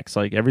tracks?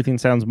 Like everything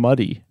sounds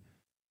muddy.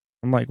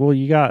 I'm like, well,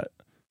 you got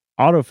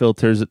auto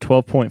filters at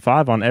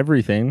 12.5 on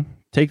everything.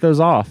 Take those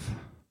off.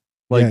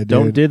 Like,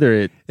 don't dither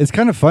it. It's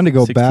kind of fun to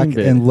go back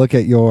and look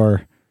at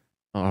your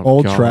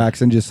old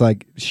tracks and just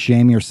like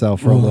shame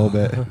yourself for a little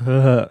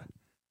bit.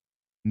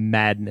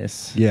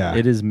 Madness. Yeah.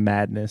 It is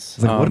madness.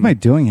 It's like, what am I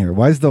doing here?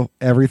 Why is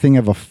everything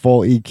have a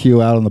full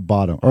EQ out on the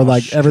bottom, or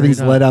like everything's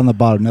straight up. let out on the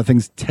bottom,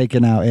 nothing's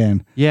taken out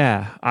in?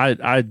 Yeah,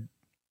 I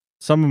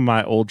some of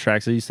my old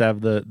tracks, I used to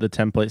have the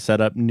template set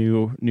up.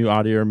 New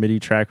audio or MIDI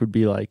track would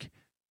be like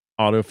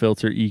auto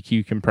filter,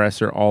 EQ,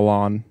 compressor, all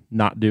on,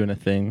 not doing a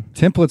thing.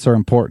 Templates are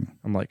important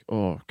I'm like,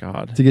 oh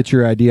god, to get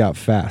your idea out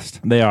fast.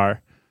 they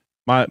are.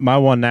 My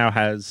one now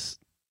has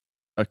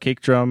a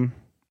kick drum,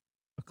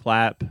 a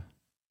clap,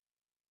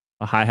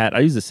 a hi hat. I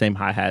use the same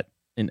hi hat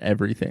in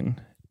everything.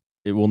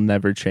 It will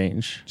never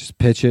change. Just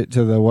pitch it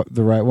to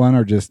the right one,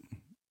 or just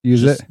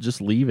use it. Just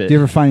leave it. Do you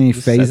ever find any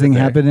Just set it phasing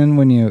there. happening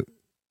when you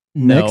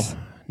No, mix?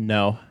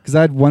 no. Because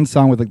I had one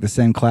song with like the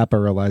same clap. I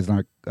realized,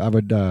 and I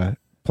would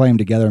play them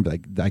together and be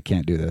like, I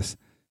can't do this.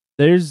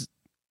 There's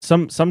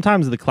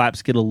sometimes the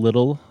claps get a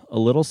little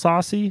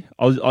saucy.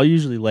 I'll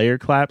usually layer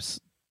claps.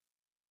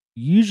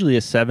 Usually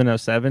a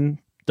 707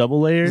 double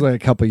It layer. was like a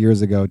couple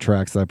years ago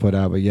tracks that I put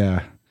out, but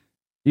yeah,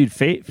 Dude,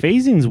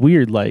 phasing's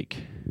weird. Like,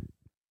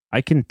 I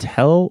can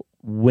tell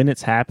when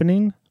it's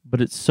happening, but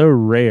it's so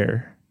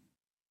rare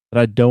that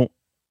I don't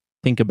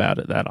think about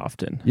it that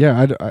often.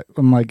 yeah.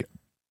 I'm like,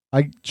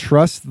 I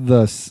trust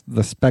the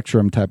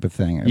spectrum type of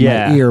thing in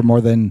Yeah. my ear more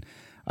than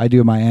I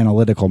do my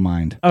analytical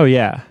mind. Oh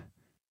yeah,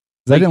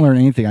 'Cause I didn't learn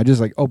anything. I just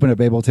like opened up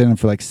Ableton, and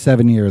for like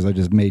 7 years, I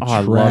just made Oh, I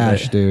love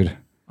trash, it. dude.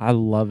 I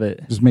love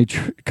it. Just made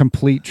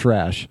complete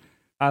trash.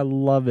 I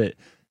love it.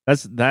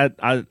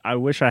 I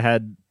wish I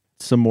had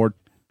some more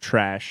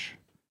trash.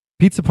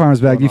 Pizza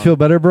Parma's back. Going You on. feel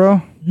better,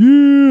 bro?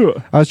 Yeah.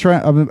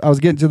 I was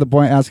getting to the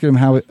point asking him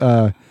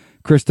how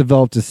Chris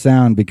developed his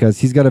sound, because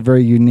he's got a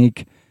very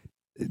unique.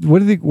 What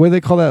do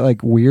they call that?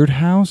 Like weird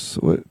house?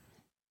 I've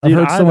Dude,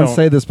 heard I someone don't-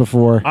 say this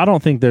before. I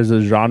don't think there's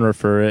a genre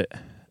for it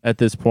at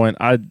this point.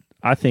 I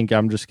think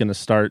I'm just gonna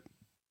start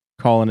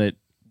calling it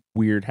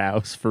weird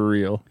house for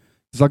real.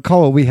 So I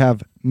call it. We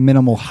have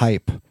minimal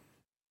hype.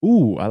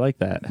 Ooh, I like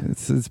that.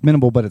 It's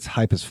minimal, but it's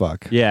hype as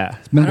fuck. Yeah.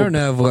 It's I minimal. don't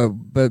know,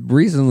 but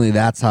recently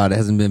that's how it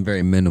hasn't been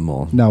very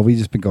minimal. No, we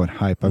just been going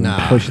hype. I've been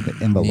Nah. pushing the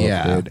envelope,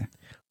 Yeah. dude.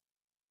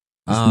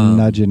 Just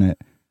nudging it.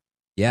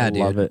 Yeah, I dude.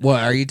 love it.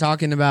 What are you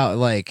talking about?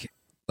 Like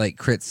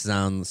CRITZ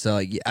sound. So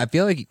like, I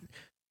feel like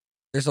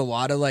there's a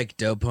lot of like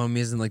dope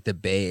homies in like the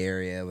Bay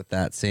Area with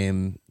that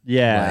same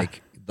Yeah.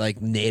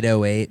 like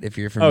NATO 8 if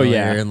you're familiar,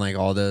 yeah. and like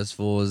all those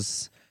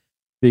fools.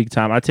 Big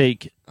time. I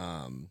take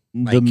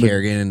Mike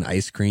Kerrigan and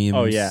Ice Cream.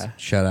 Oh, yeah.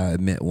 Shout out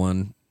Admit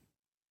One.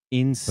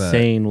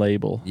 insane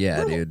label.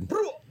 Yeah, dude.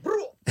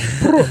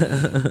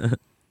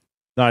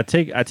 No, I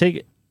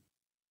take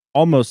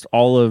almost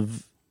all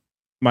of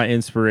my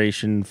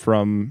inspiration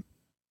from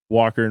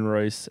Walker and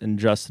Royce and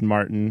Justin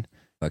Martin,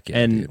 Fuck yeah,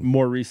 and dude.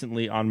 more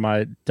recently on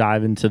my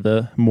dive into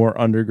the more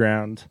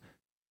underground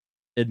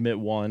Admit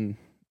One,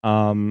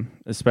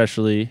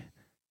 especially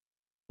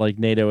like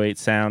NATO 8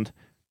 sound.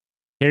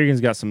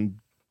 Kerrigan's got some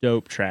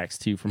dope tracks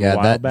too from a Yeah,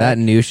 while that back.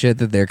 new shit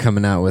that they're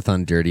coming out with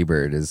on Dirty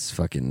Bird is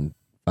fucking.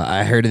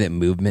 I heard of that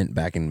movement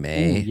back in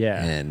May. Ooh,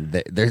 yeah. and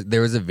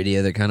there was a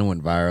video that kind of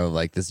went viral of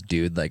like this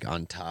dude like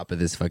on top of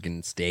this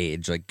fucking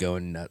stage like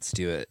going nuts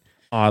to it.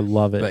 Oh, I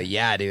love it. But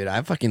yeah, dude,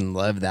 I fucking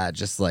love that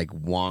just like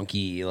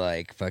wonky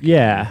like fucking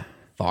Yeah.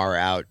 far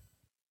out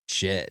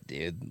shit,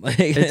 dude. Like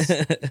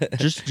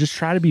just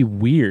try to be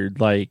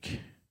weird, like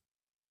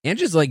and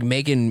just like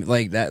making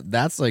like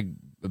that's like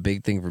a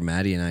big thing for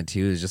Maddie and I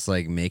too, is just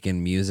like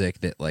making music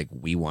that like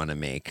we want to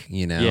make,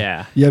 you know?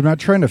 yeah. Yeah, I'm not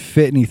trying to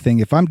fit anything.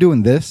 If I'm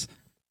doing this,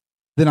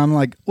 then I'm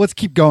like, let's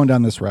keep going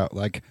down this route.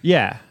 Like,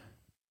 Yeah.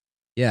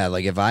 Yeah,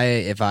 like if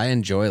I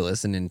enjoy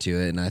listening to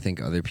it and I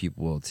think other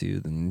people will too,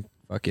 then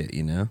fuck it,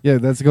 you know? yeah,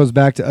 that goes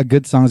back to a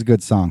good song is a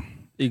good song.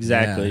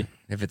 Exactly. Yeah.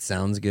 If it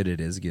sounds good, it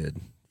is good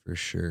for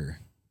sure.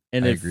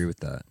 And I if agree with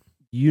that.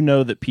 you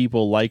know that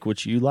people like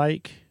what you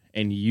like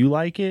and you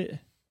like it,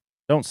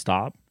 don't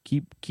stop.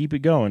 Keep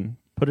it going.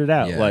 Put it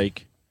out. Yeah.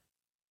 Like,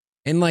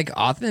 And like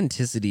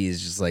authenticity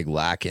is just like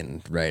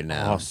lacking right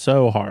now. oh,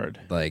 so hard.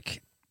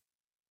 Like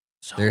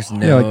So there's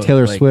hard. no Yeah, like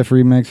Taylor like- Swift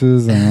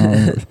remixes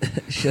and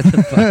Shut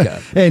the fuck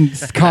up. and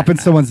copying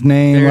someone's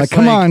name. There's Like,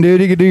 come like- on, dude,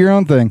 you can do your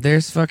own thing.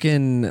 There's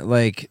fucking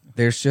like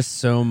there's just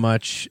so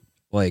much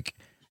like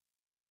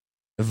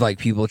of like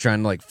people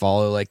trying to like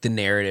follow like the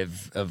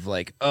narrative of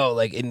like, oh,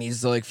 like it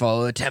needs to like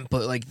follow a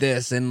template like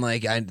this, and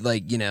like I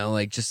like, you know,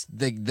 like just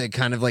the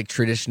kind of like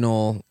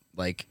traditional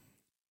like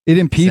It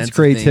sense impedes of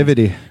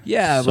creativity.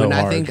 yeah, So but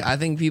hard. I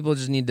think people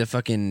just need to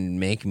fucking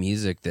make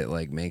music that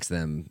like makes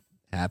them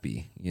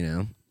happy, you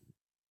know?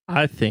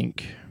 I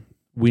think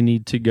we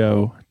need to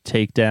go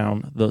take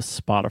down the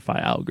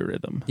Spotify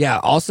algorithm. Yeah,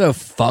 also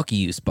fuck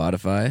you,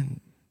 Spotify.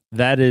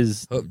 That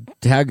is, Oh,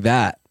 tag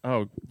that.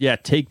 oh yeah,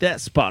 take that,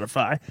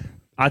 Spotify.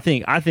 I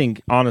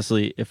think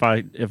honestly, if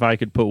I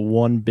could put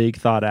one big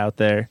thought out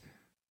there,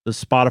 the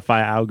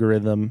Spotify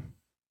algorithm,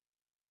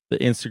 the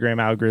Instagram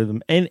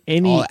algorithm, and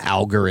All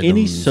algorithms.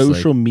 any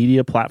social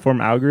media platform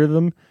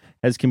algorithm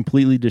has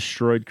completely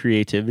destroyed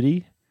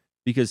creativity,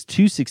 because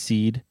to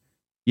succeed,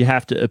 you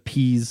have to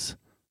appease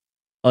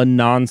a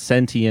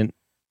non-sentient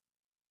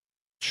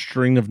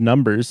string of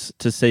numbers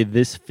to say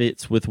this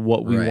fits with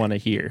what we Right. want to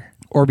hear.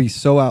 Or be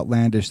so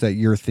outlandish that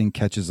your thing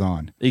catches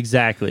on.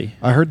 Exactly.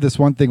 I heard this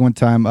one thing one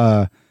time,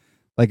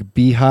 like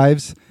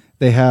beehives,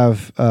 they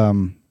have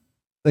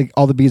like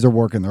all the bees are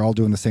working, they're all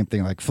doing the same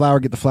thing, like flower,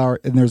 get the flower,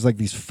 and there's like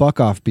these fuck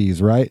off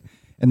bees, right?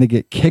 And they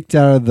get kicked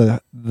out of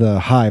the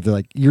hive. They're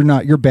like,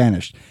 you're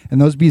banished. And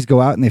those bees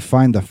go out and they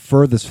find the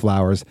furthest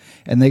flowers,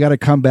 and they got to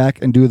come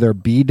back and do their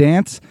bee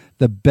dance,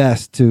 the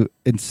best to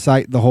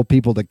incite the whole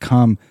people to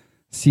come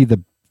see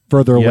the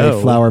further away Yo.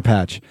 flower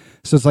patch.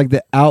 So it's like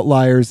the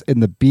outliers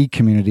in the bee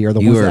community are the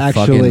You ones were that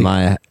actually. fucking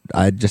my.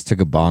 I just took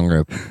a bong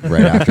rip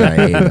right after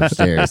I ate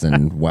upstairs,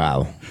 and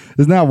wow,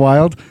 Isn't that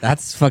wild?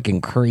 that's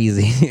fucking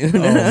crazy.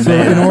 So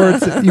in order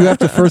to, you have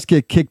to first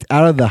get kicked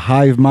out of the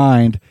hive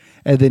mind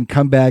and then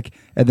come back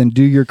and then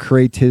do your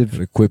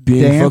creative Quit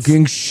being dance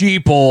fucking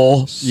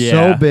sheeple.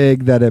 so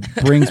big that it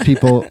brings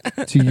people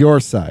to your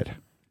side.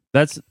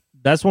 That's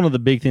one of the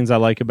big things I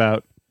like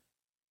about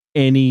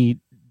any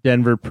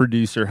Denver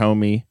producer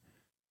homie.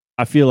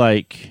 I feel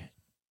like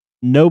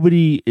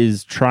nobody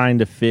is trying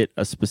to fit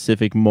a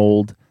specific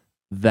mold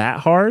that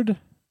hard.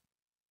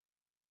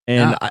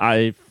 And No,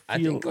 I I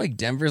feel think like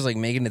Denver's like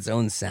making its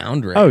own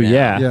sound right oh now.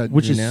 yeah, Yeah,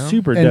 which you is know?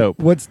 super And dope.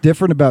 what's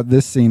different about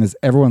this scene is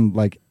everyone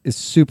like is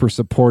super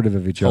supportive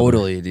of each other.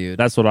 Totally, dude.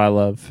 That's what I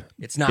love.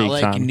 It's not big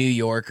like time. New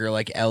York or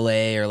like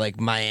LA or like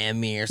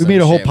Miami or We something.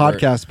 made a whole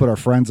podcast to put our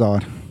friends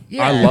on.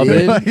 Yeah, I love dude.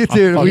 it. Like,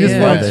 dude, we just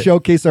fucking want love to it.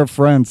 showcase our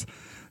friends.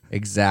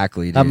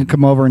 Exactly, dude. Have them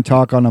come over and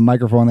talk on a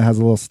microphone that has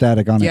a little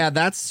static on it. Yeah,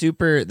 that's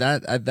super.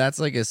 That's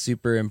like a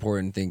super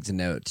important thing to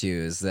note too.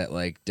 Is that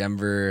like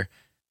Denver,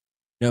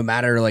 no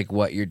matter like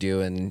what you're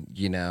doing,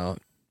 you know,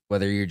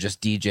 whether you're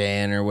just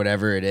DJing or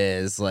whatever it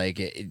is, like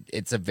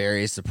it's a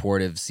very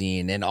supportive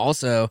scene, and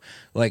also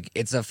like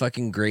it's a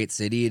fucking great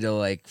city to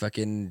like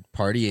fucking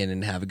party in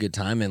and have a good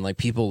time, and like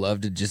people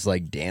love to just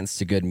like dance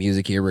to good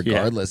music here,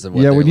 regardless of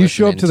what. Yeah, they're when you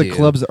show up to listening the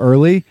clubs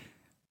early,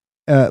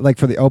 like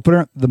for the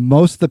opener, the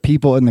most of the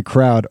people in the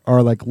crowd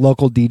are like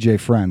local DJ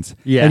friends.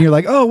 Yeah. And you're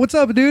like, oh, what's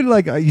up, dude?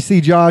 Like you see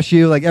Josh,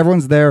 you like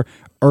everyone's there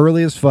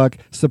early as fuck,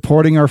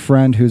 supporting our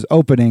friend who's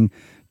opening,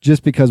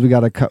 just because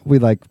we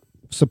like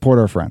support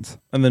our friends.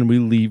 And then we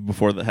leave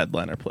before the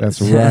headliner plays.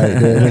 That's right.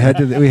 Dude.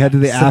 We had to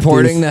the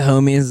Supporting afters. the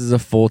homies is a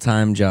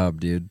full-time job,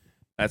 dude.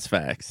 That's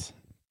facts.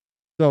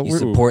 So You we're,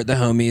 support the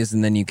homies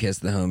and then you kiss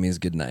the homies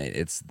goodnight.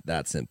 It's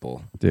that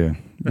simple. dude,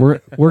 we're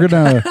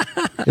gonna.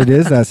 It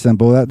is that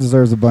simple. That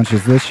deserves a bunch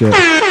of this shit.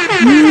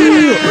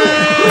 Everybody.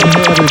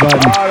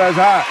 Oh, that's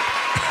hot.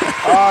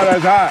 Oh,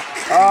 that's hot.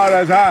 Oh,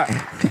 that's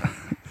hot.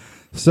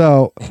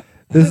 So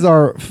this is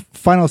our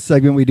final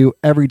segment we do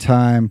every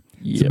time.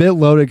 It's a Yep. bit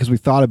loaded because we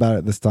thought about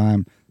it this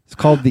time. It's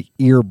called the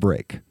ear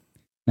break.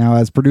 Now,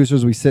 as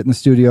producers, we sit in the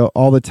studio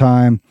all the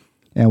time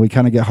and we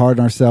kind of get hard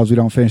on ourselves. We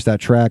don't finish that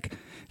track.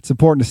 It's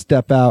important to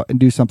step out and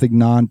do something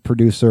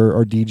non-producer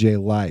or DJ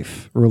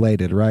life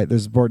related, right?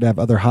 There's important to have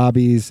other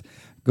hobbies,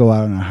 go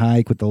out on a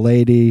hike with the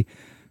lady,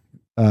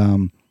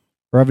 or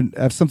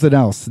have something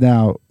else.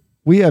 Now,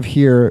 we have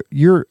here,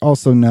 you're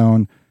also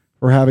known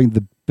for having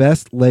the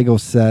best Lego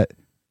set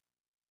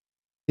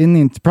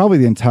in probably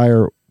the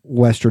entire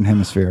Western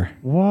Hemisphere.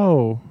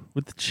 Whoa,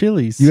 with the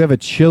chilies. You have a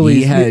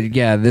Chili's.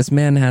 This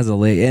man has a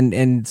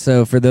and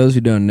so for those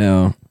who don't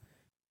know,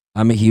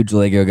 I'm a huge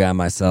Lego guy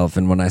myself,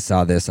 and when I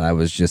saw this, I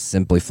was just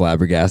simply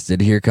flabbergasted.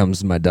 Here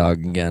comes my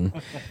dog again.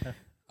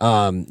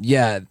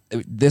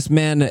 This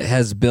man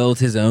has built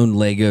his own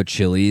Lego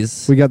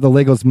Chili's. We got the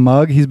Legos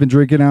mug. He's been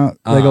drinking out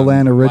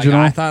Legoland original.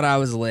 Like, I thought I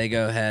was a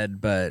Lego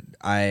head, but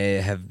I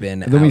have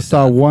been. And then we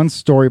saw outdone. one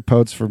story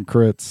post from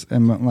CRITZ,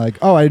 and I'm like,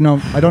 oh, I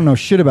don't know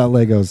shit about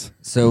Legos.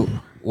 So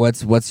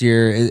what's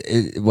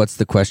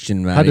the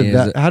question, How Matty?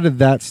 did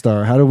that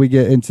start? How did we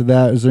get into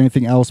that? Is there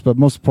anything else? But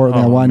most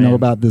importantly, I Oh, want to know man.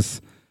 about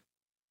this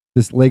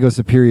Lego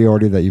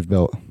superiority that you've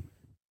built.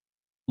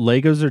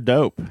 Legos are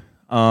dope.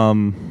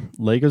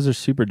 Legos are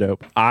super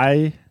dope.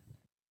 I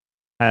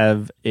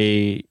have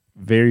a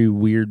very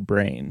weird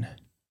brain,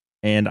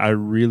 and I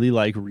really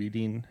like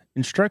reading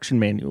instruction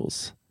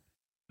manuals,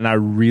 and I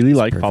really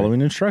like perfect.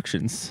 following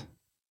instructions.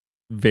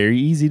 Very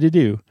easy to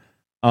do.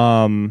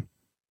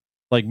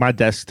 Like my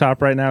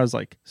desktop right now is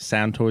like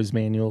Sound Toys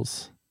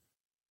manuals.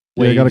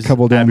 Yeah, I got a Waves,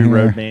 couple down Abbey here.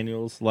 Road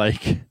manuals.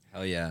 Like,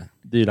 Oh yeah.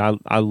 dude,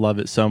 I love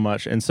it so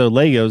much. And so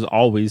Legos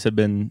always have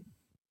been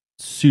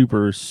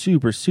super,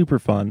 super, super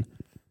fun.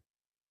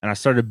 And I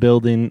started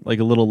building like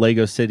a little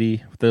Lego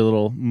city with their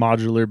little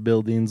modular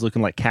buildings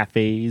looking like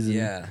cafes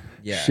and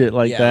Yeah. shit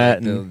like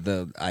that. Like And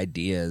the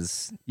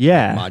ideas,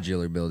 yeah.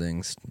 modular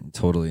buildings,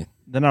 totally.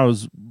 Then I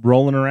was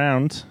rolling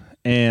around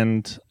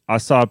and I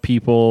saw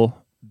people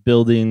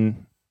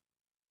building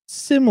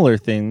similar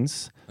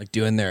things. Like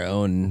doing their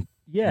own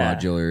Yeah.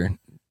 modular.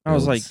 I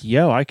was like, builds.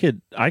 yo, I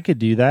could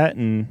do that,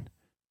 and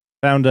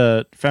found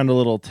a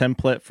little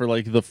template for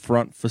like the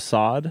front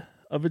facade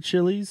of a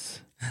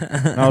Chili's.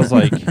 And I was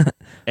like,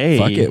 hey,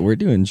 fuck it, we're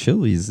doing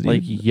Chili's. Dude.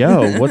 like,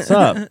 yo, what's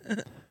up?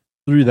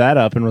 Threw that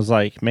up and was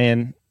like,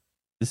 man,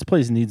 this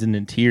place needs an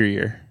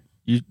interior.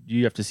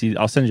 You have to see.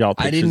 I'll send y'all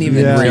pictures. I didn't of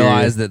even the interior.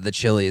 realize that the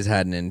Chili's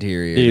had an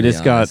interior. Dude, to be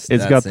it's got honest.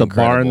 it's got That's the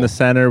bar in incredible. the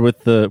center with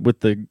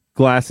the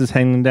glasses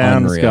hanging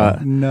down. Unreal. It's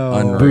got No.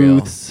 Unreal.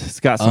 booths. It's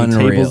got some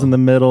Unreal. tables in the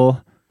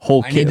middle.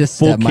 Whole I need to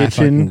full step my fucking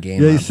kitchen.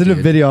 game Yeah, you up, send a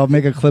dude. video. I'll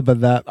make a clip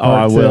of that. Oh, I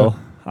part, too. will.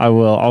 I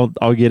will.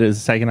 I'll get it the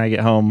second I get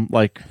home.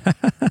 Like,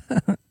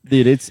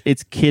 dude, it's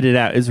kitted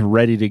out. It's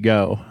ready to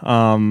go.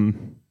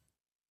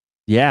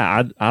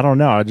 Yeah, I don't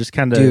know. I just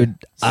kind of Dude,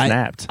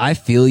 snapped. I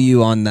feel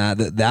you on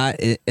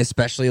that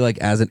especially like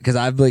because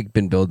I've like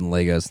been building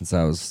Legos since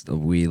I was a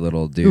wee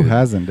little dude. Who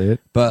hasn't, dude?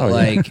 But Oh, yeah.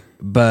 like,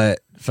 but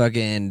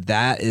fucking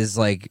that is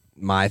like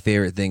my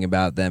favorite thing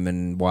about them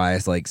and why I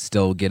like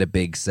still get a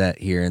big set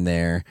here and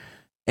there.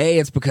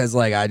 It's because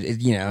like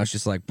it's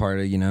just like part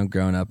of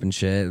growing up and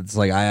shit. It's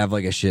like I have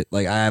like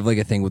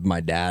a thing with my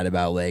dad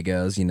about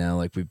Legos.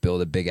 Like we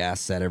build a big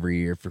ass set every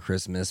year for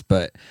Christmas.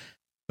 But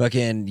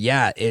fucking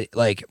yeah, it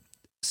like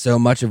so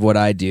much of what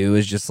I do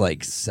is just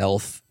like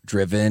self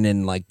driven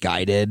and like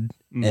guided.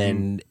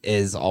 And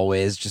is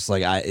always just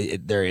like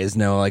there is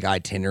no like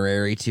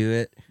itinerary to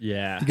it.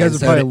 Yeah. You guys And would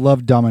so probably did-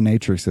 love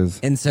dominatrixes.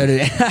 And so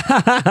did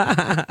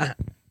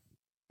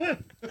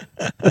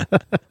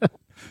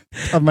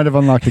I might have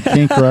unlocked a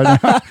kink right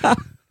now.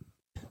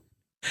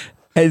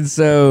 and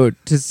so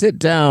to sit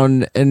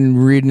down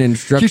and read an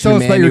instruction tell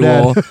us about your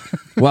manual dad.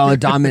 while a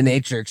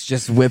dominatrix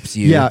just whips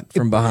you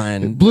from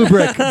behind. Blue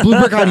brick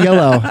on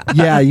yellow.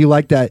 Yeah, you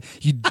like that,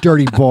 you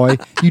dirty boy.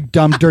 You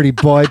dumb dirty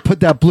boy.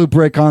 Put that blue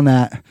brick on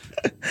that.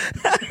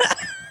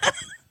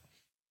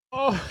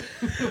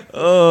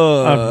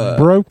 I've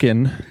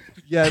broken.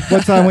 Yeah,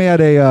 one time we had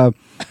a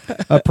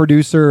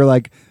producer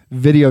like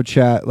video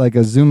chat, like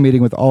a Zoom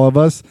meeting with all of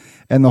us,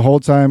 and the whole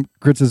time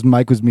CRITZ's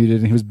mic was muted,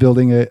 and he was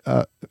building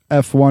a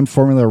F1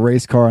 Formula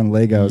race car on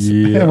Legos.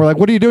 Yeah. And we're like,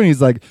 "What are you doing?"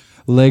 He's like,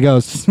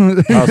 "Legos."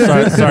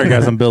 Oh, sorry,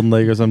 guys. I'm building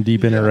Legos. I'm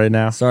deep in it right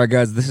now. Sorry,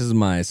 guys. This is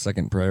my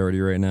second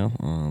priority right now.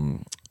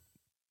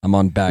 I'm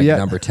on bag Yeah,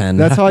 number 10.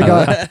 That's how I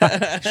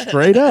got.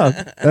 Straight up.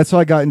 That's how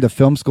I got into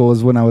film school.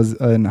 Is when I was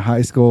in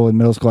high school and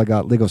middle school. I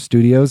got Lego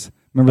Studios.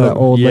 Remember that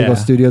old yeah. Lego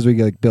Studios where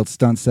you like built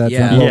stunt sets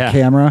and a Yeah. little Yeah.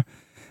 camera.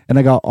 And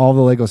I got all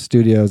the Lego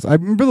Studios. I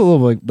remember the little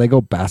like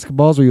Lego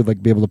basketballs where you'd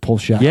like be able to pull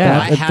shots. Yeah.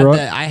 off I and had throw it.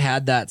 that. I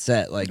had that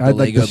set, like I the had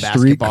like Lego the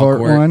street basketball court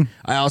court. one.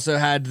 I also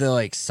had the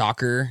like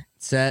soccer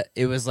set.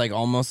 It was like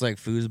almost like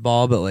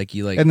foosball, but like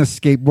you like And the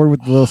skateboard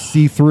with the little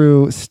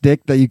see-through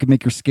stick that you could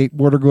make your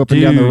skateboarder go up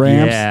and down the Dude,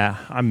 ramps. yeah.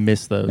 I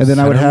miss those. And then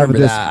I would don't have remember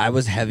this. that. I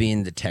was heavy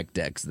into tech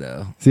decks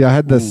though. See, I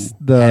had this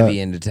Heavy the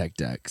into tech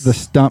decks. the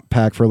stunt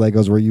pack for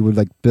Legos where you would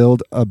like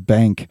build a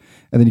bank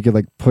and then you could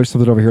like push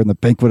something over here and the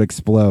bank would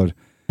explode,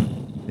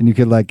 and you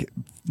could like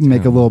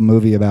make a little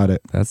movie about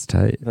it. That's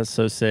tight. That's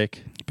so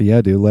sick. But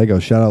yeah, dude,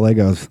 Legos. Shout out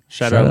Legos.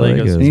 Shout out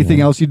Legos. Anything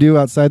else you do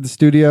outside the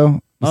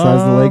studio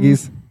besides the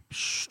leggies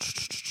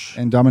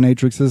and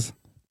dominatrixes?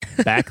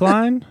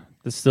 Backline?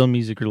 That's still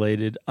music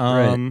related.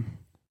 Right.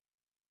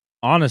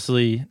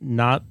 Honestly,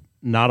 not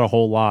a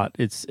whole lot.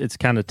 It's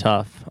kind of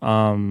tough.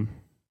 I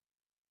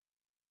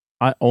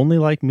only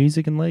like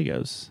music and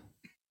Legos.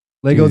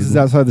 Legos is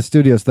outside the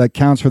studio, so that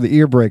counts for the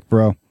ear break,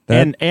 bro.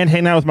 And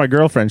hang out with my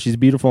girlfriend. She's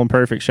beautiful and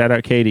perfect. Shout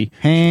out Katie.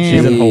 Ham.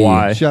 She's in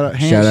Hawaii. Shout out,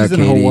 Ham. Shout out she's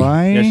in Katie.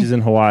 Hawaii. Yeah, she's in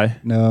Hawaii.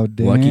 No,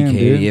 damn, Lucky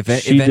Katie. dude.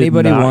 If She did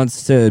anybody not-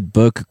 wants to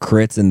book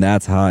CRITZ and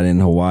That's Hot in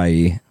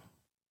Hawaii,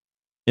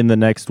 In the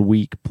next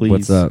week, please.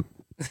 what's up?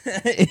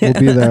 We'll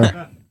be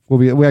there.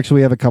 We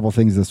actually have a couple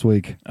things this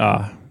week.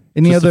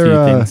 Any Just a few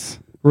other things.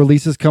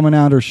 releases coming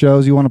out or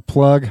shows you want to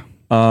plug?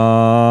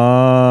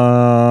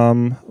 Well,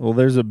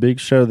 there's a big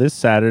show this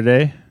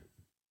Saturday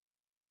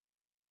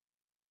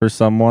for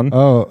someone.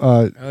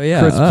 Oh, yeah,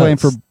 Chris playing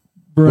for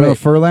Bruno Wait.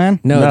 Furlan.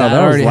 No, that was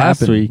already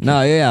last happened. week.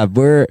 No, yeah,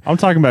 I'm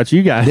talking about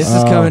you guys. This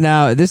is coming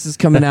out. This is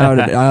coming out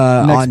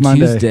on Monday.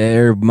 Tuesday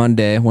or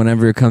Monday,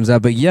 whenever it comes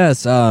out. But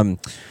yes,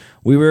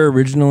 we were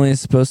originally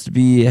supposed to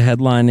be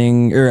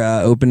headlining or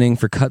opening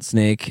for Cut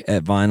Snake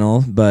at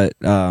Vinyl, but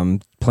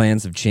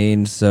plans have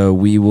changed, so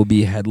we will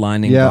be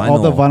headlining. Yeah, Vinyl. all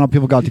the vinyl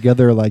people got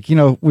together, like,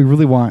 we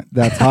really want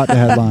That's Hot to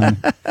headline.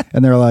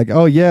 And they're like,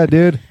 oh, yeah,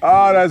 dude.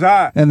 Oh, that's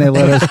hot. And they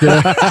let us do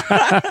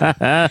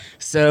it.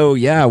 So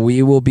yeah,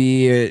 we will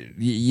be.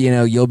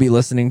 You'll be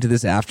listening to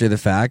this after the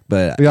fact,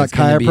 but We got it's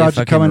gonna Kaya be a Project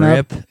fucking coming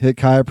rip. up. Hit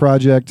Kaya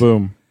Project.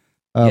 Boom.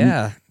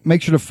 Yeah,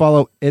 Make sure to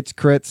follow It's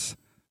CRITZ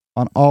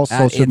on all at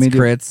social It's media.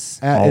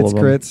 CRITZ. At All It's of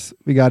them. CRITZ.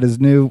 We got his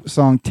new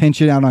song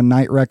Tension out on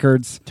Night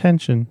Records.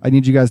 Tension. I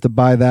need you guys to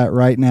buy that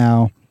right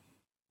now.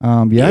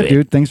 Yeah, Do it.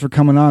 dude. Thanks for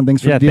coming on.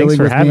 Thanks for Yeah, dealing thanks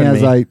for with me having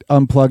as me. I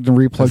unplugged and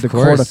replugged the Of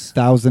cord course.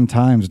 1,000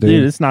 times, dude.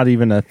 Dude, it's not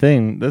even a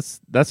thing.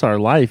 That's our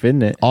life,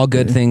 isn't it? All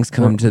good things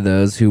come to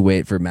those who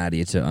wait for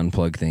Maddie to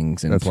unplug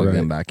things and That's plug right.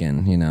 them back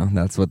in.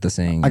 That's what the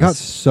saying I got is.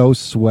 so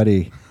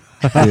sweaty,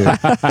 dude.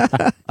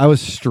 I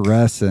was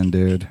stressing,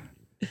 dude.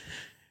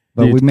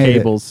 But Dude, we made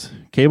cables.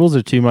 Cables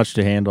are too much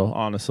to handle,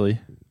 honestly. it.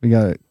 We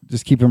got to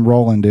just keep them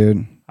rolling,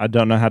 dude. I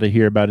don't know how to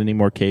hear about any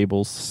more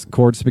cables.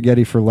 Cord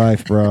spaghetti for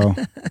life, bro.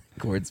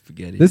 Cord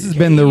spaghetti. This has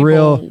been the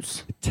real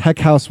Tech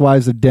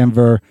Housewives of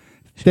Denver.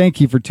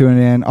 Thank you for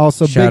tuning in.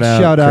 Also, big shout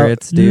out,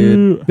 CRITZ,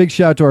 dude. big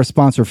shout out to our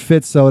sponsor,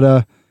 Fit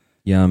Soda.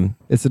 Yum.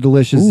 It's a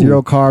delicious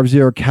 0 carb,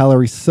 0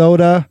 calorie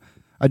soda.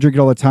 I drink it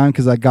all the time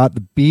because I got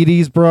the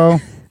beaties, bro.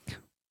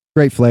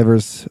 Great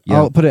flavors. Yep.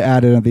 I'll put it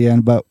added at the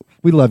end, but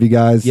we love you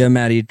guys. Yeah,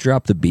 Maddie,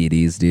 drop the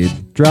beaties,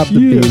 dude. Drop the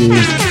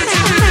beaties.